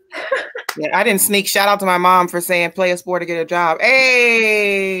yeah, I didn't sneak. Shout out to my mom for saying play a sport to get a job.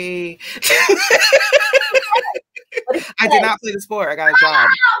 Hey. I did not play the sport. I got a job.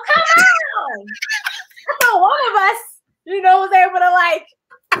 Oh, come on. I thought one of us, was able to like.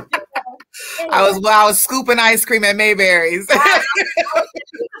 Anyway. I was scooping ice cream at Mayberry's.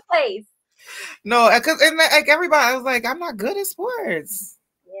 No, because like everybody, I was like, I'm not good at sports.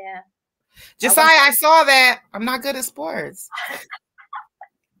 Yeah. Josiah, I saw that. I'm not good at sports.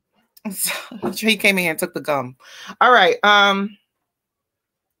 So he came in here and took the gum. All right.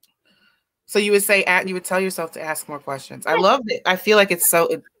 So you would say, you would tell yourself to ask more questions. I love it. I feel like it's so.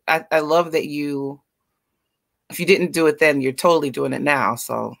 I love that you. If you didn't do it then, you're totally doing it now.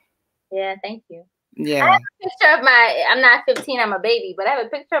 So. Yeah. Thank you. Yeah. I have a picture of I'm not 15, I'm a baby, but I have a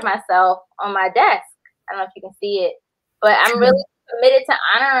picture of myself on my desk. I don't know if you can see it, but I'm really committed to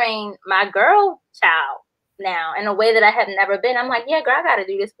honoring my girl child now in a way that I have never been. I'm like, yeah, girl, I got to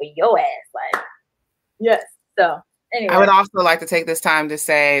do this for your ass. Like, yes. So anyway. I would also like to take this time to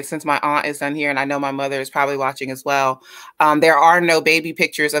say, since my aunt is on here and I know my mother is probably watching as well, there are no baby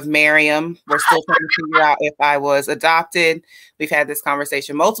pictures of Miriam. We're still trying to figure out if I was adopted. We've had this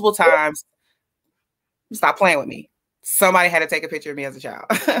conversation multiple times. Stop playing with me. Somebody had to take a picture of me as a child.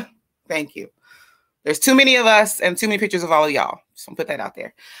 Thank you. There's too many of us and too many pictures of all of y'all. So put that out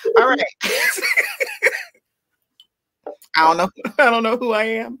there. All right. I don't know who I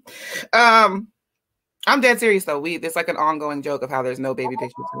am. I'm dead serious though. It's like an ongoing joke of how there's no baby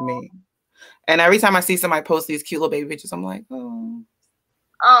pictures of me. And every time I see somebody post these cute little baby pictures, I'm like,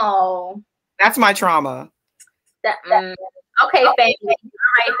 oh. That's my trauma. Okay, family. All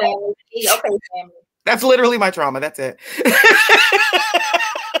right, family. Okay, family. That's literally my trauma. That's it.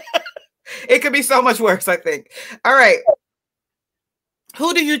 It could be so much worse, I think. All right.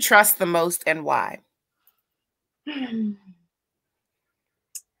 Who do you trust the most and why?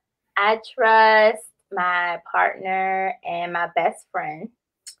 I trust my partner and my best friend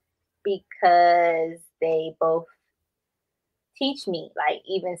because they both teach me, like,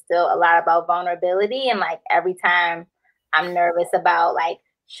 even still a lot about vulnerability. And like every time I'm nervous about like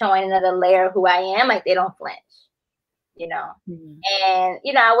showing another layer of who I am, like they don't flinch, And,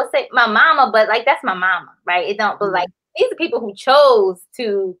 I would say my mama, but like, that's my mama, right? It don't, but like, these are people who chose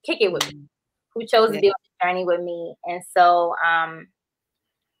to kick it with me, who chose to be on the journey with me. And so, I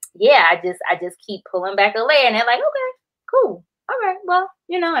just keep pulling back a layer and they're like, okay, cool. All right. Well,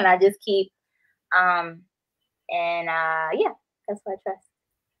 and I just keep, that's what I trust.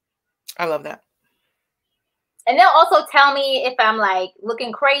 I love that. And they'll also tell me if I'm like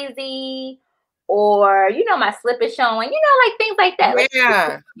looking crazy or, you know, my slip is showing, you know, like things like that. Yeah.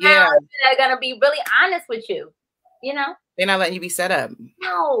 Like, Yeah. they're going to be really honest with you, you know? They're not letting you be set up.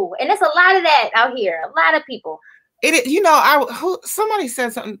 No. And there's a lot of that out here. A lot of people. You know, somebody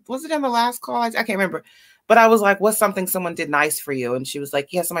said something. Was it in the last call? I can't remember. But I was like, what's something someone did nice for you? And she was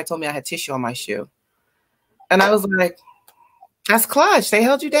like, yeah, somebody told me I had tissue on my shoe. And I was like, that's clutch. They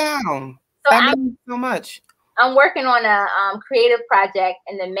held you down. So that means so much. I'm working on a creative project,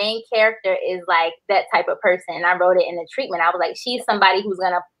 and the main character is like that type of person. And I wrote it in the treatment. I was like, she's somebody who's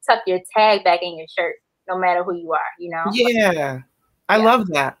going to tuck your tag back in your shirt, no matter who you are, you know? Yeah. I love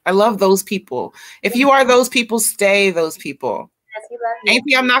that. I love those people. If you are those people, stay those people. Yes, we love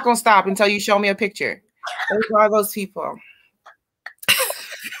you. AP, I'm not going to stop until you show me a picture. Those are those people.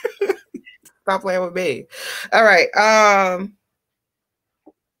 Stop playing with me. All right.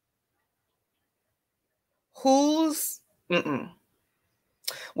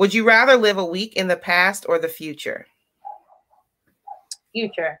 Would you rather live a week in the past or the future?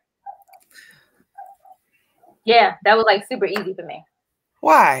 Future. Yeah, that was like super easy for me.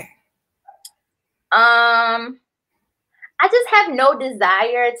 Why? I just have no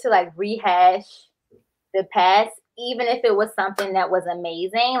desire to like rehash the past, even if it was something that was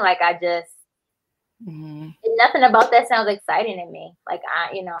amazing. Like I just, nothing about that sounds exciting to me. Like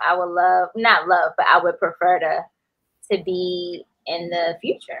I would but I would prefer to be in the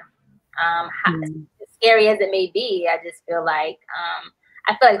future. As scary as it may be, I just feel like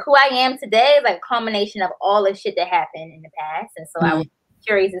I feel like who I am today is like a culmination of all the shit that happened in the past, and so I was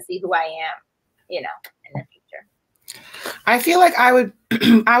curious to see who I am, you know, in the future. I feel like I would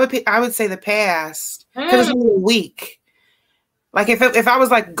say the past because it's only a week. Like if I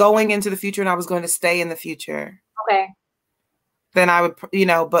was like going into the future and I was going to stay in the future, okay, then I would, you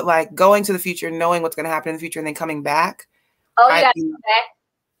know, but like going to the future, knowing what's going to happen in the future and then coming back. Oh, you got to come back?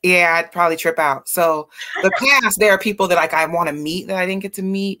 Yeah, I'd probably trip out. So the past, there are people that like I want to meet that I didn't get to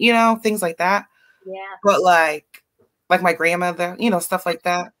meet, you know, things like that. Yeah. But like my grandmother, you know, stuff like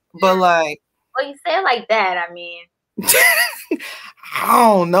that. But like, well, you say it like that. I mean, I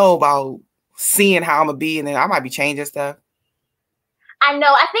don't know about seeing how I'm gonna be, and then I might be changing stuff. I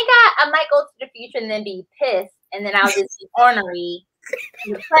know. I think I might go to the future and then be pissed, and then I'll just be ornery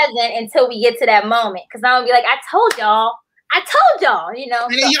in the present until we get to that moment. Because I'm gonna be like, I told y'all, you know.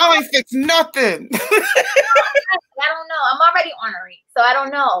 And y'all ain't fix nothing. I don't know. I'm already ornery, so I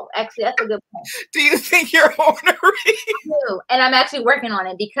don't know. Actually, that's a good point. Do you think you're ornery? I do, and I'm actually working on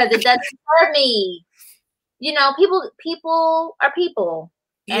it because it doesn't serve me. You know, people are people.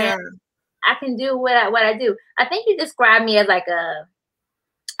 Yeah. And I can do what I do. I think you described me as like I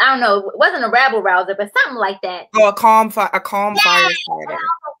don't know, it wasn't a rabble rouser, but something like that. Oh, a calm fire starter.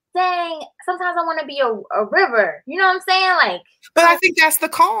 Dang, sometimes I want to be a river. You know what I'm saying? Like, but I think that's the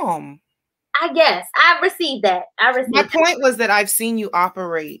calm. I guess I've received that. My point was that I've seen you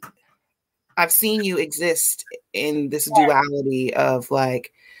operate. I've seen you exist in this duality of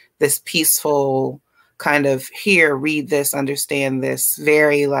like this peaceful kind of here, read this, understand this,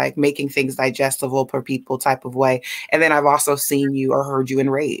 very like making things digestible per people type of way. And then I've also seen you or heard you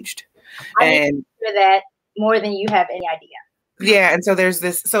enraged. And for that more than you have any idea. Yeah. And so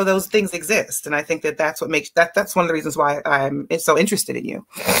so those things exist. And I think that's what makes that's one of the reasons why I'm so interested in you.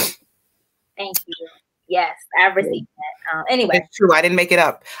 Thank you. Yes, I've received that. Anyway. It's true. I didn't make it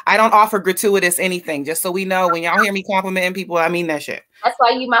up. I don't offer gratuitous anything. Just so we know, when y'all hear me complimenting people, I mean that shit. That's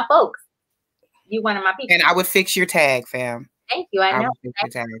why you my folks. You one of my people. And I would fix your tag, fam. Thank you. I know. Would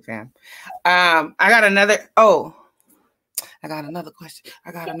fix your tag, fam. I got another question.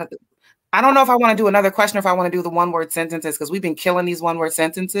 I don't know if I want to do another question or if I want to do the one-word sentences, because we've been killing these one-word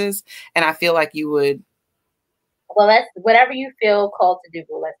sentences, and I feel like you would. Well, let's whatever you feel called to do,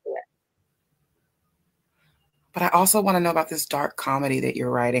 let's do it. But I also want to know about this dark comedy that you're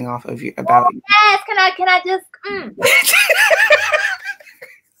writing off of you about. Oh, yes, can I just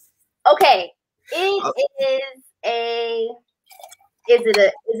Okay. Is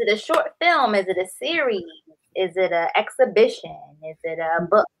it a short film? Is it a series? Is it an exhibition? Is it a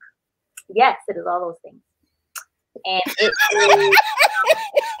book? Yes, it is all those things. And it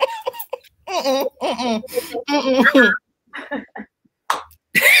is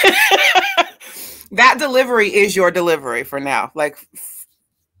that delivery is your delivery for now. Like,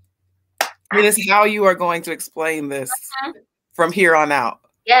 it is how you are going to explain this from here on out.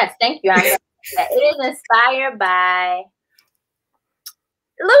 Yes, thank you. It is inspired by,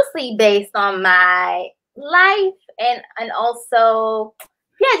 loosely based on my life and also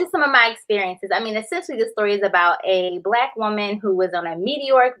yeah, just some of my experiences. I mean, essentially the story is about a Black woman who was on a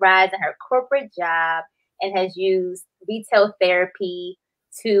meteoric rise in her corporate job and has used retail therapy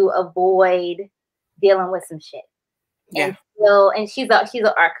to avoid dealing with some shit. Yeah. And she's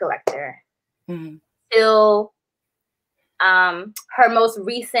an art collector. Mm-hmm. Still, her most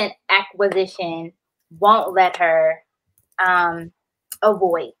recent acquisition won't let her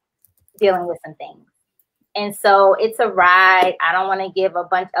avoid dealing with some things. And so it's a ride. I don't want to give a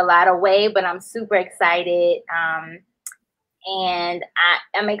lot away, but I'm super excited. And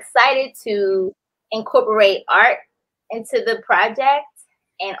I'm excited to incorporate art into the project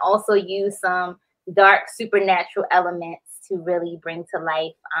and also use some dark supernatural elements to really bring to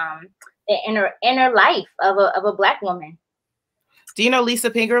life the inner life of a Black woman. Do you know Lisa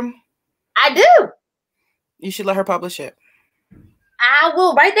Pingram? I do. You should let her publish it. I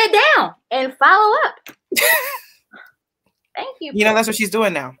will write that down and follow up. Thank you. You know, that's what she's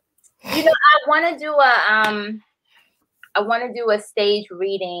doing now. You know, I want to do a stage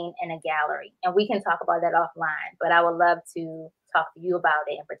reading in a gallery, and we can talk about that offline, but I would love to talk to you about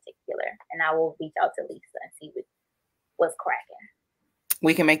it in particular, and I will reach out to Lisa and see what's cracking.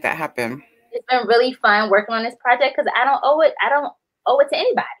 We can make that happen. It's been really fun working on this project because I don't owe it to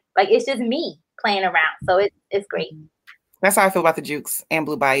anybody. Like, it's just me playing around. So it's great. That's how I feel about the Jukes and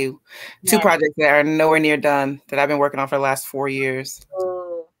Blue Bayou. Two projects that are nowhere near done that I've been working on for the last 4 years.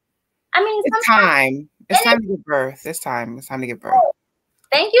 Ooh. I mean, it's time. It's time to give birth. It's time. It's time to give birth. Oh,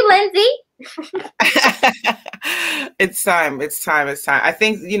 thank you, Lindsay. It's time. It's time. It's time. I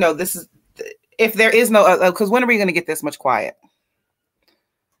think, you know, this is, if there is no, because when are we going to get this much quiet?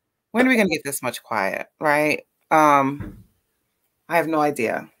 When are we going to get this much quiet? Right. I have no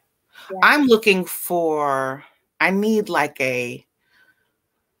idea. Yeah. I'm looking for, I need like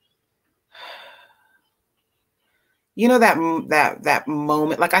you know, that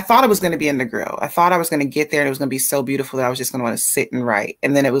moment, like I thought I was going to be in the grill. I thought I was going to get there and it was going to be so beautiful that I was just going to want to sit and write.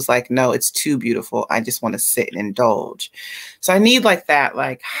 And then it was like, no, it's too beautiful. I just want to sit and indulge. So I need like that,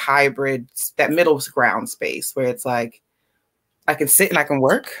 like hybrid, that middle ground space where it's like, I can sit and I can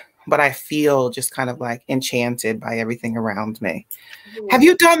work, but I feel just kind of like enchanted by everything around me. Mm-hmm. Have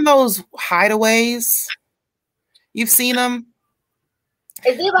you done those hideaways? You've seen them?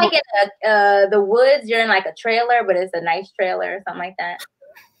 Is it like in the woods? You're in like a trailer, but it's a nice trailer or something like that.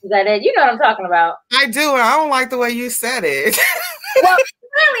 Is that it? You know what I'm talking about. I do. And I don't like the way you said it. Well,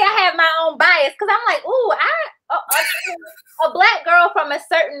 clearly I have my own bias because I'm like, ooh, a Black girl from a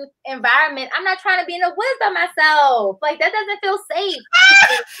certain environment. I'm not trying to be in the woods by myself. Like, that doesn't feel safe.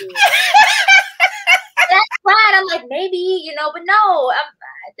 That's fine. I'm like, maybe, you know, but no.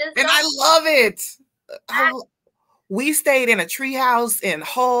 I love it. We stayed in a treehouse in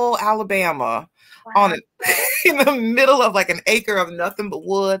Hull, Alabama, wow. In the middle of like an acre of nothing but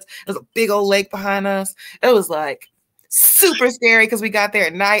woods. There's a big old lake behind us. It was like super scary because we got there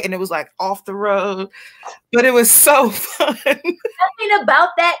at night and it was like off the road, but it was so fun. Nothing about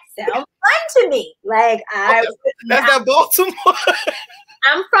that sounds fun to me. Like that's that Baltimore.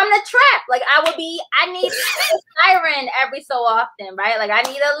 I'm from the trap. Like I need a siren every so often, right? Like I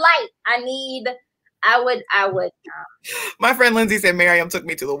need a light. I would. My friend Lindsay said Miriam took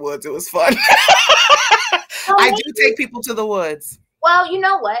me to the woods. It was fun. I do take people to the woods. Well, you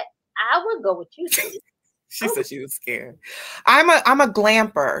know what? I would go with you too. She said she was scared. I'm a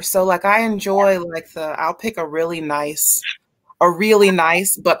glamper. So like I enjoy like I'll pick a really nice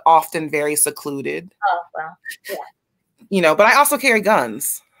but often very secluded. Oh, well, yeah. You know, but I also carry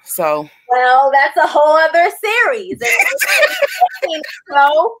guns. So well, that's a whole other series.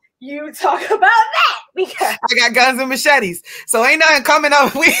 So you talk about that because I got guns and machetes. So ain't nothing coming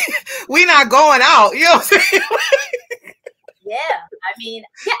up. We not going out. You know what I'm saying? Yeah. I mean,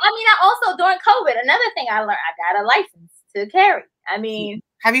 I also during COVID, another thing I learned, I got a license to carry. I mean,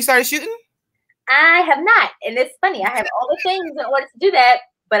 have you started shooting? I have not. And it's funny. I have all the things in order to do that,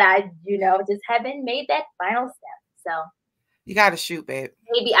 but I, just haven't made that final step. So you got to shoot, babe.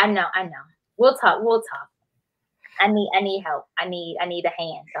 Maybe I know. We'll talk. I need help. I need a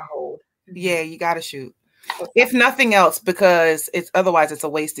hand to hold. Yeah, you got to shoot. If nothing else, because otherwise it's a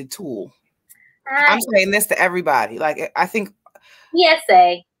wasted tool. I'm saying this to everybody. Like I think.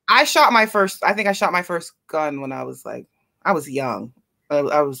 PSA. I think I shot my first gun when I was young.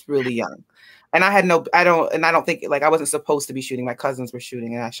 I was really young, and I don't think like I wasn't supposed to be shooting. My cousins were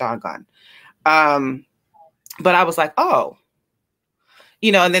shooting, and I shot a gun. But I was like, oh.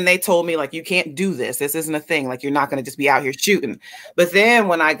 And then they told me, like, you can't do this. This isn't a thing. Like, you're not going to just be out here shooting. But then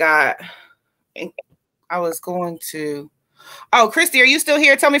when I was going to, Christy, are you still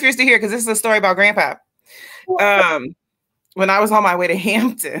here? Tell me if you're still here, because this is a story about Grandpa. when I was on my way to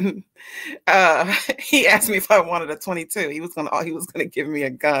Hampton, he asked me if I wanted a 22. He was gonna give me a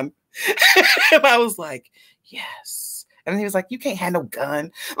gun. And I was like, yes. And he was like, you can't have no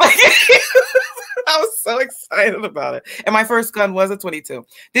gun. Like, I was so excited about it. And my first gun was a 22.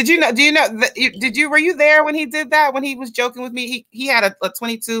 Did you know, were you there when he did that? When he was joking with me, he had a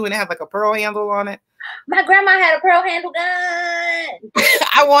 22 and it had like a pearl handle on it. My grandma had a pearl handle gun.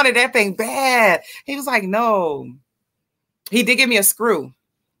 I wanted that thing bad. He was like, no. He did give me a screw.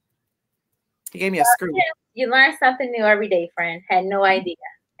 He gave me a screw. You learn something new every day, friend. Had no idea.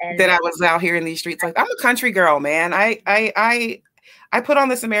 And that I was out here in these streets. Like, I'm a country girl, man. I put on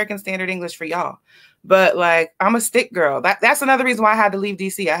this American Standard English for y'all, but like, I'm a stick girl. That's another reason why I had to leave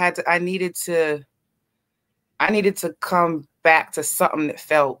DC. I needed to come back to something that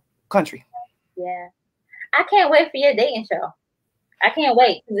felt country. Yeah. I can't wait for your dating show. I can't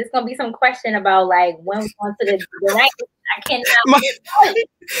wait. There's going to be some question about like when we're going to the night. I cannot.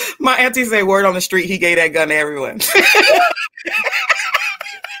 My auntie said word on the street, he gave that gun to everyone.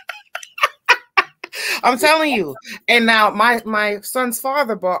 I'm telling you. And now my son's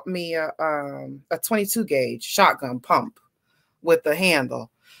father bought me a 22 gauge shotgun pump with the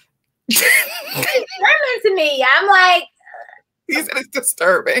handle. It's disturbing to me. I'm like, he said it's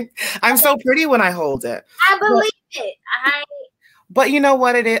disturbing. I'm so pretty when I hold it. I believe it. But you know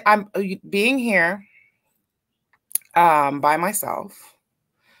what it is? I'm being here by myself.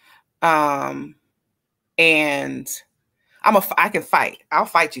 And I can fight. I'll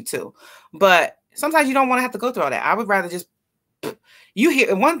fight you too. But sometimes you don't want to have to go through all that. I would rather just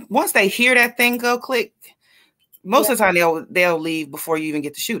once they hear that thing go click, most of the time they'll leave before you even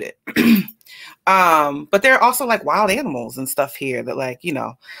get to shoot it. But there are also like wild animals and stuff here that, like, you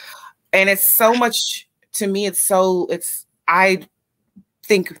know, and it's so much to me. I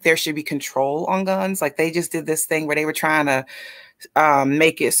think there should be control on guns. Like, they just did this thing where they were trying to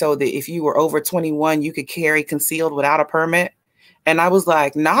make it so that if you were over 21, you could carry concealed without a permit. And I was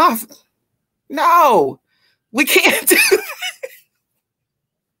like, nah, no, we can't do that.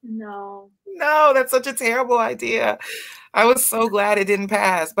 No, that's such a terrible idea. I was so glad it didn't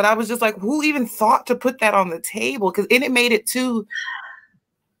pass, but I was just like, who even thought to put that on the table? Because it made it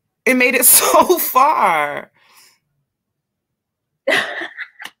so far.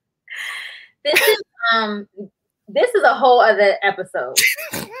 This is a whole other episode.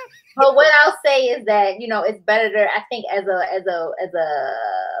 But what I'll say is that, you know, it's better to, I think as a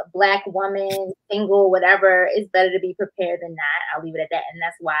Black woman, single, whatever, it's better to be prepared than not. I'll leave it at that. And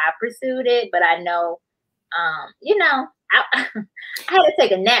that's why I pursued it. But I know, you know, I had to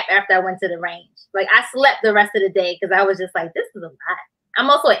take a nap after I went to the range. Like, I slept the rest of the day because I was just like, this is a lot. I'm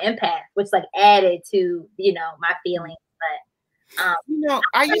also an empath, which like added to, you know, my feelings. But you know,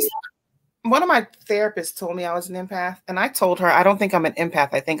 one of my therapists told me I was an empath, and I told her I don't think I'm an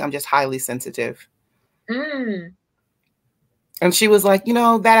empath. I think I'm just highly sensitive. And she was like, you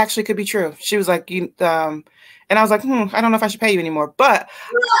know, that actually could be true. She was like, and I was like, I don't know if I should pay you anymore, but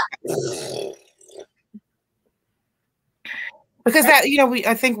because that, you know,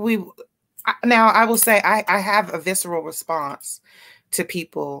 now I will say I have a visceral response to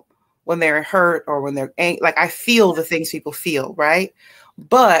people when they're hurt or when they're angry. Like, I feel the things people feel, right?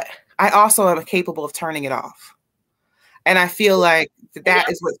 But I also am capable of turning it off. And I feel like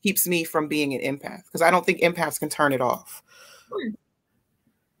that is what keeps me from being an empath, because I don't think empaths can turn it off.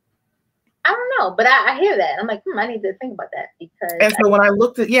 I don't know, but I hear that. I'm like, I need to think about that, because. And so when I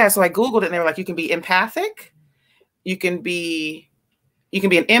looked at, so I Googled it, and they were like, you can be empathic, you can be an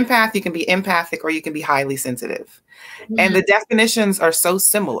empath, you can be empathic, or you can be highly sensitive. And the definitions are so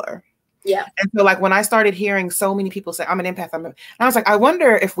similar. Yeah. And so, like, when I started hearing so many people say, I'm an empath, and I was like, I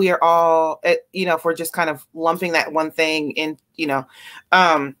wonder if we are all, you know, if we're just kind of lumping that one thing in, you know,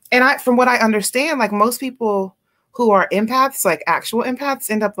 and from what I understand, like, most people who are empaths, like actual empaths,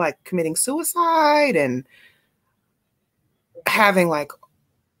 end up like committing suicide and having like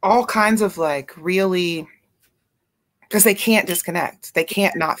all kinds of like really, because they can't disconnect. They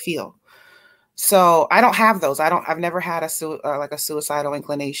can't not feel. So I don't have those. I've never had like a suicidal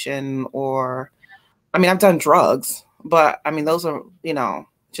inclination, or, I mean, I've done drugs, but I mean, those are, you know,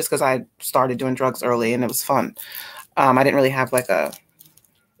 just because I started doing drugs early and it was fun. I didn't really have like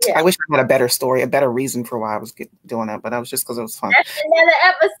I wish I had a better story, a better reason for why I was doing it, but that was just because it was fun. That's another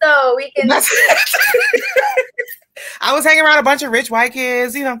episode. We can. I was hanging around a bunch of rich white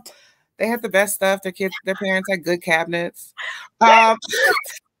kids, you know, they had the best stuff. Their parents had good cabinets. Where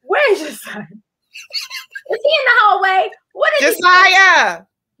is your son? Is he in the hallway? What is Josiah?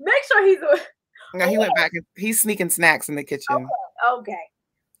 Make sure he's. No, he went back. He's sneaking snacks in the kitchen. Okay.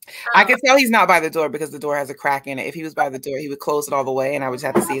 I could tell he's not by the door because the door has a crack in it. If he was by the door, he would close it all the way and I would just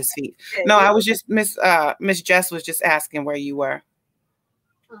have to see his feet. No, I was just Miss Jess was just asking where you were.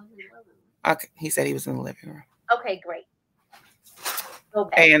 Okay, he said he was in the living room. Okay, great.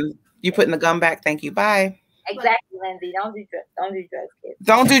 Okay. And you putting the gum back. Thank you. Bye. Exactly, Lindsay. Don't do drugs. Don't do drugs, kids.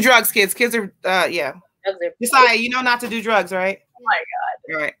 Don't do drugs, kids. Kids are yeah. Drugs are Josiah, you know not to do drugs, right? Oh my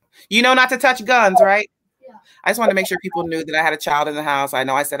God. All right. You know not to touch guns, right? Yeah. I just wanted to make sure people knew that I had a child in the house. I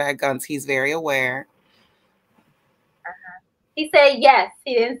know I said I had guns. He's very aware. He said yes.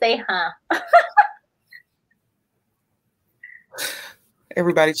 He didn't say huh.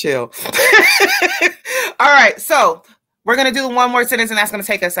 Everybody chill. All right. So we're going to do one more sentence and that's going to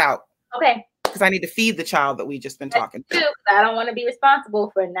take us out. Okay. Because I need to feed the child that we just been talking to. I don't want to be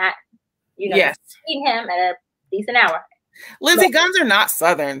responsible for not, yes, feeding him at a decent hour. Lindsay, guns are not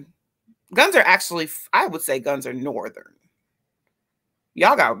Southern. Guns are actually, I would say guns are Northern.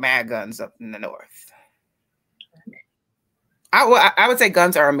 Y'all got mad guns up in the North. I would say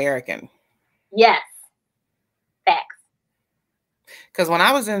guns are American. Yes. Facts. Because when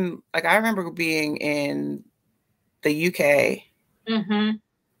I was in, like, I remember being in the UK. Mm-hmm.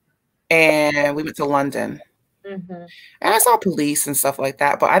 And we went to London. Mm-hmm. And I saw police and stuff like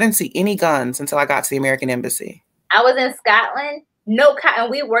that, but I didn't see any guns until I got to the American Embassy. I was in Scotland. And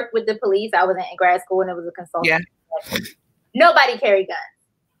we worked with the police. I was in grad school and it was a consultant. Yeah. Nobody carried guns.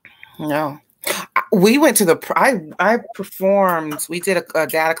 No. We went to I performed, we did a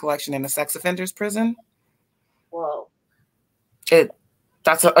data collection in a sex offenders prison. Whoa.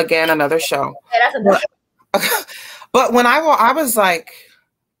 That's again another show. Yeah, that's another show. But when I was like,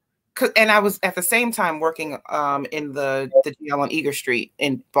 and I was at the same time working in the jail on Eager Street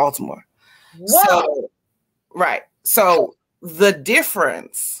in Baltimore. Whoa. So, right. So the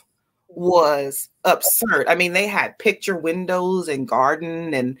difference was absurd. I mean, they had picture windows and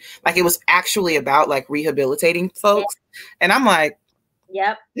garden and like it was actually about like rehabilitating folks. And I'm like,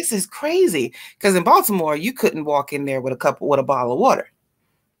 yep, this is crazy. Because in Baltimore, you couldn't walk in there with a bottle of water.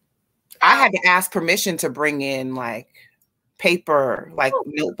 I had to ask permission to bring in like paper, like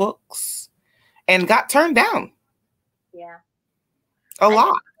notebooks, and got turned down. Yeah. A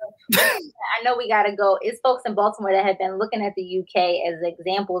lot. I know we got to go. It's folks in Baltimore that have been looking at the UK as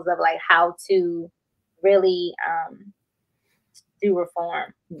examples of like how to really do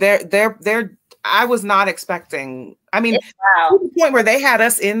reform. I was not expecting, I mean, to the point where they had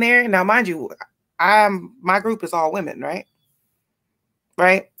us in there. Now, mind you, my group is all women, right?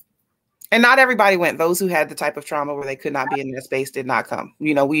 Right. And not everybody went. Those who had the type of trauma where they could not be in that space did not come.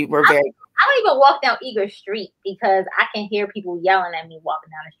 You know, we were very. I don't even walk down Eager Street because I can hear people yelling at me walking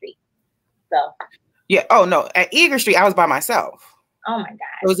down the street. So. Yeah. Oh, no. At Eager Street, I was by myself. Oh, my God.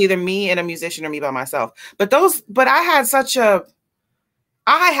 It was either me and a musician or me by myself. But I had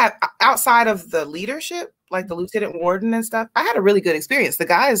outside of the leadership, like the lieutenant warden and stuff, I had a really good experience. The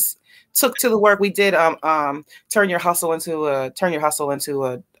guys took to the work. We did turn your hustle into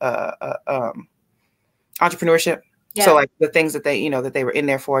entrepreneurship. Yeah. So like the things that they were in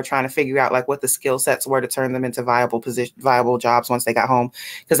there for, trying to figure out like what the skill sets were to turn them into viable jobs once they got home,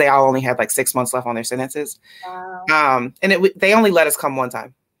 because they all only had like 6 months left on their sentences. Wow. And they only let us come one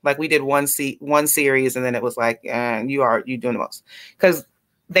time. Like we did one series, and then it was like, you doing the most, because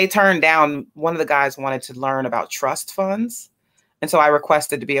they turned down. One of the guys wanted to learn about trust funds. And so I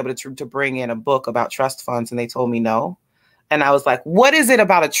requested to be able to bring in a book about trust funds, and they told me no. And I was like, what is it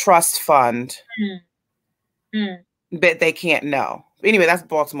about a trust fund that they can't know? Anyway, that's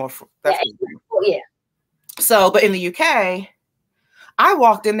Baltimore. Yeah. So, but in the UK, I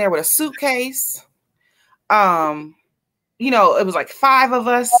walked in there with a suitcase. It was like 5 of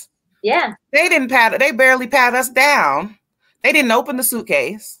us. Yeah. They barely pat us down. They didn't open the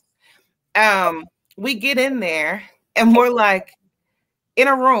suitcase. We get in there and we're like, in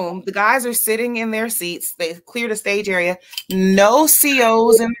a room, the guys are sitting in their seats. They've cleared a stage area. No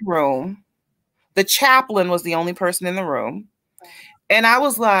COs in the room. The chaplain was the only person in the room. And I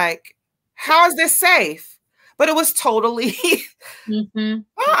was like, how is this safe? But it was totally fine.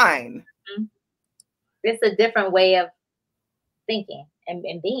 Mm-hmm. It's a different way of thinking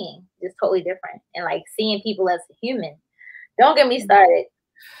and being. It's totally different. And like seeing people as human. Don't get me started.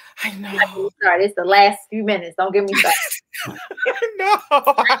 I know. It's the last few minutes. Don't get me started. No.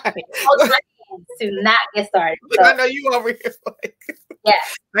 To not get started. So. I know you over here. Yeah.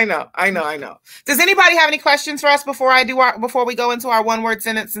 I know. Does anybody have any questions for us before we go into our one-word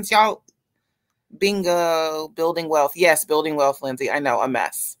sentence? Since y'all, bingo, building wealth. Yes, building wealth, Lindsay. I know, a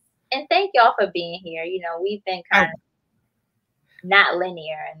mess. And thank y'all for being here. We've been kind of not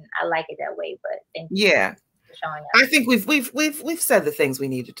linear, and I like it that way. But thank you. Yeah. for showing up. I think we've said the things we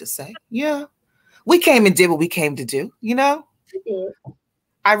needed to say. Yeah. We came and did what we came to do, you know? We did.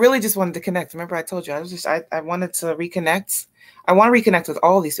 I really just wanted to connect. Remember, I told you I wanted to reconnect. I want to reconnect with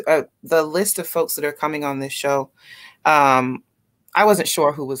all these the list of folks that are coming on this show. I wasn't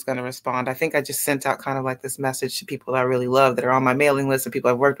sure who was going to respond. I think I just sent out kind of like this message to people that I really love that are on my mailing list and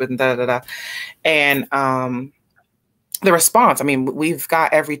people I've worked with and And the response, I mean, we've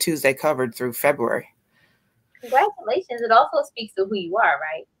got every Tuesday covered through February. Congratulations. It also speaks to who you are,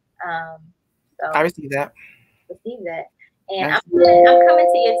 right? So I received that. Receive that. And I'm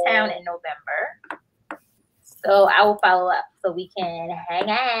coming to your town in November. So I will follow up so we can hang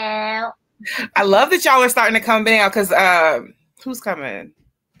out. I love that y'all are starting to come out because who's coming?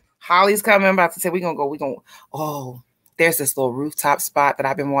 Holly's coming. I'm about to say we're gonna go. Oh, there's this little rooftop spot that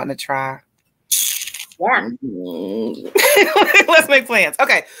I've been wanting to try. Yeah. Let's make plans.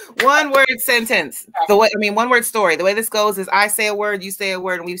 Okay. One word sentence. One word story. The way this goes is I say a word, you say a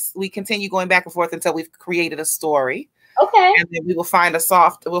word, and we continue going back and forth until we've created a story. Okay. And then we will find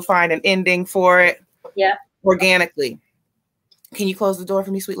we'll find an ending for it. Yeah. Organically. Can you close the door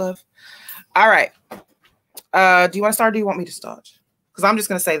for me, sweet love? All right. Do you want to start or do you want me to start? Because I'm just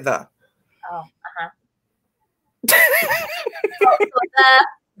going to say the. Oh, uh-huh. So the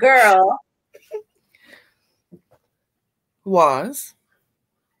girl was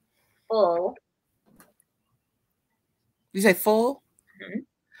full. Did you say full? Mm-hmm.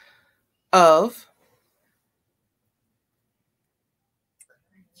 Of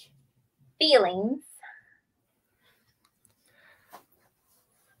feelings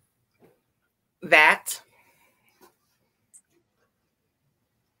that.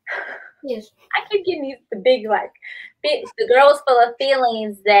 Yes. I keep getting the big the girl was full of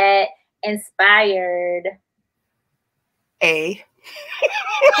feelings that inspired a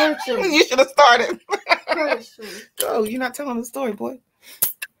person. You should have started. Oh, you're not telling the story, boy.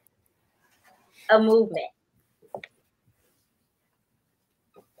 A movement.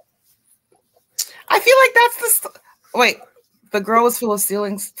 I feel like that's wait. The girl was full of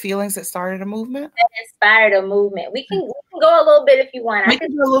feelings that started a movement. That inspired a movement. We can go a little bit if you want.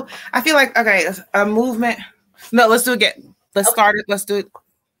 I feel like okay, a movement. No, let's do it again. Let's start it. Let's do it.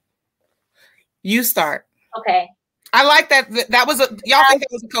 You start. Okay. I like that. That was y'all think that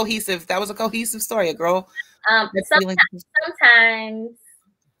was a cohesive. That was a cohesive story. A girl. Sometimes.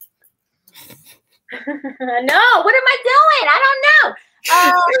 No, what am I doing? I don't know.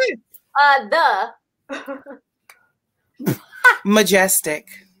 The majestic.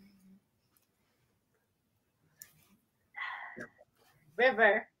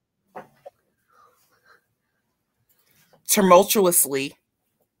 River. Tumultuously.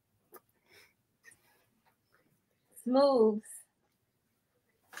 Smooth.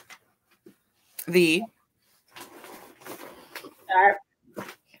 The sharp.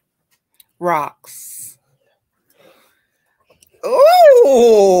 Rocks.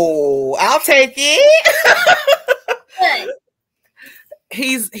 Ooh, I'll take it. Good.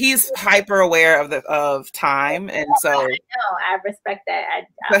 He's hyper aware of time, and so I respect that.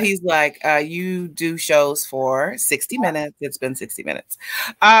 So he's like, you do shows for 60 minutes. It's been 60 minutes.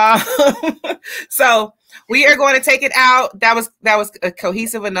 So we are going to take it out. That was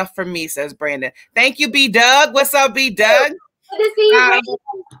cohesive enough for me, says Brandon. Thank you, B Doug. What's up, B Doug? Good to see you.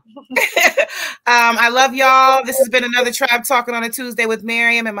 I love y'all. This has been another Tribe Talking on a Tuesday with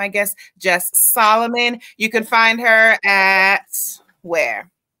Miriam and my guest Jess Solomon. You can find her at where?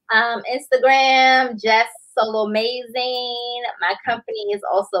 Instagram, Jess Solomazing. My company is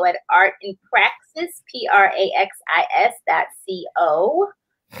also at Art in Praxis, Praxis.co,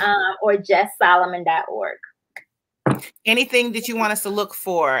 or JessSolomon.org. Anything that you want us to look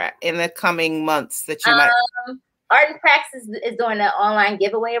for in the coming months that you might? Art in Praxis is doing an online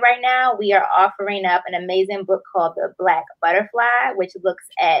giveaway right now. We are offering up an amazing book called The Black Butterfly, which looks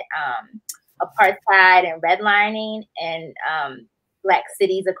at apartheid and redlining and Black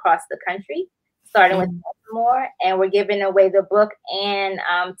cities across the country, starting with Baltimore. And we're giving away the book and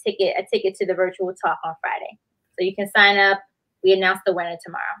a ticket to the virtual talk on Friday. So you can sign up. We announce the winner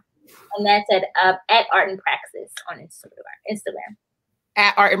tomorrow. And that's at Art in Praxis on Instagram.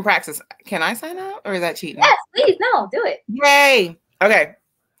 At Art in Praxis. Can I sign up or is that cheating? Yes, please. No, do it. Yay. Okay.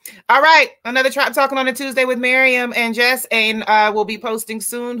 All right. Another Tribe Talking on a Tuesday with Miriam and Jess. And we'll be posting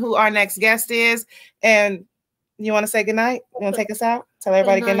soon who our next guest is. And you want to say goodnight? You want to take us out? Tell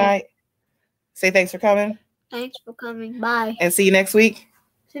everybody good night. Say thanks for coming. Thanks for coming. Bye. And see you next week.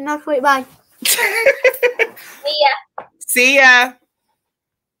 See you next week. Bye. See ya. See ya.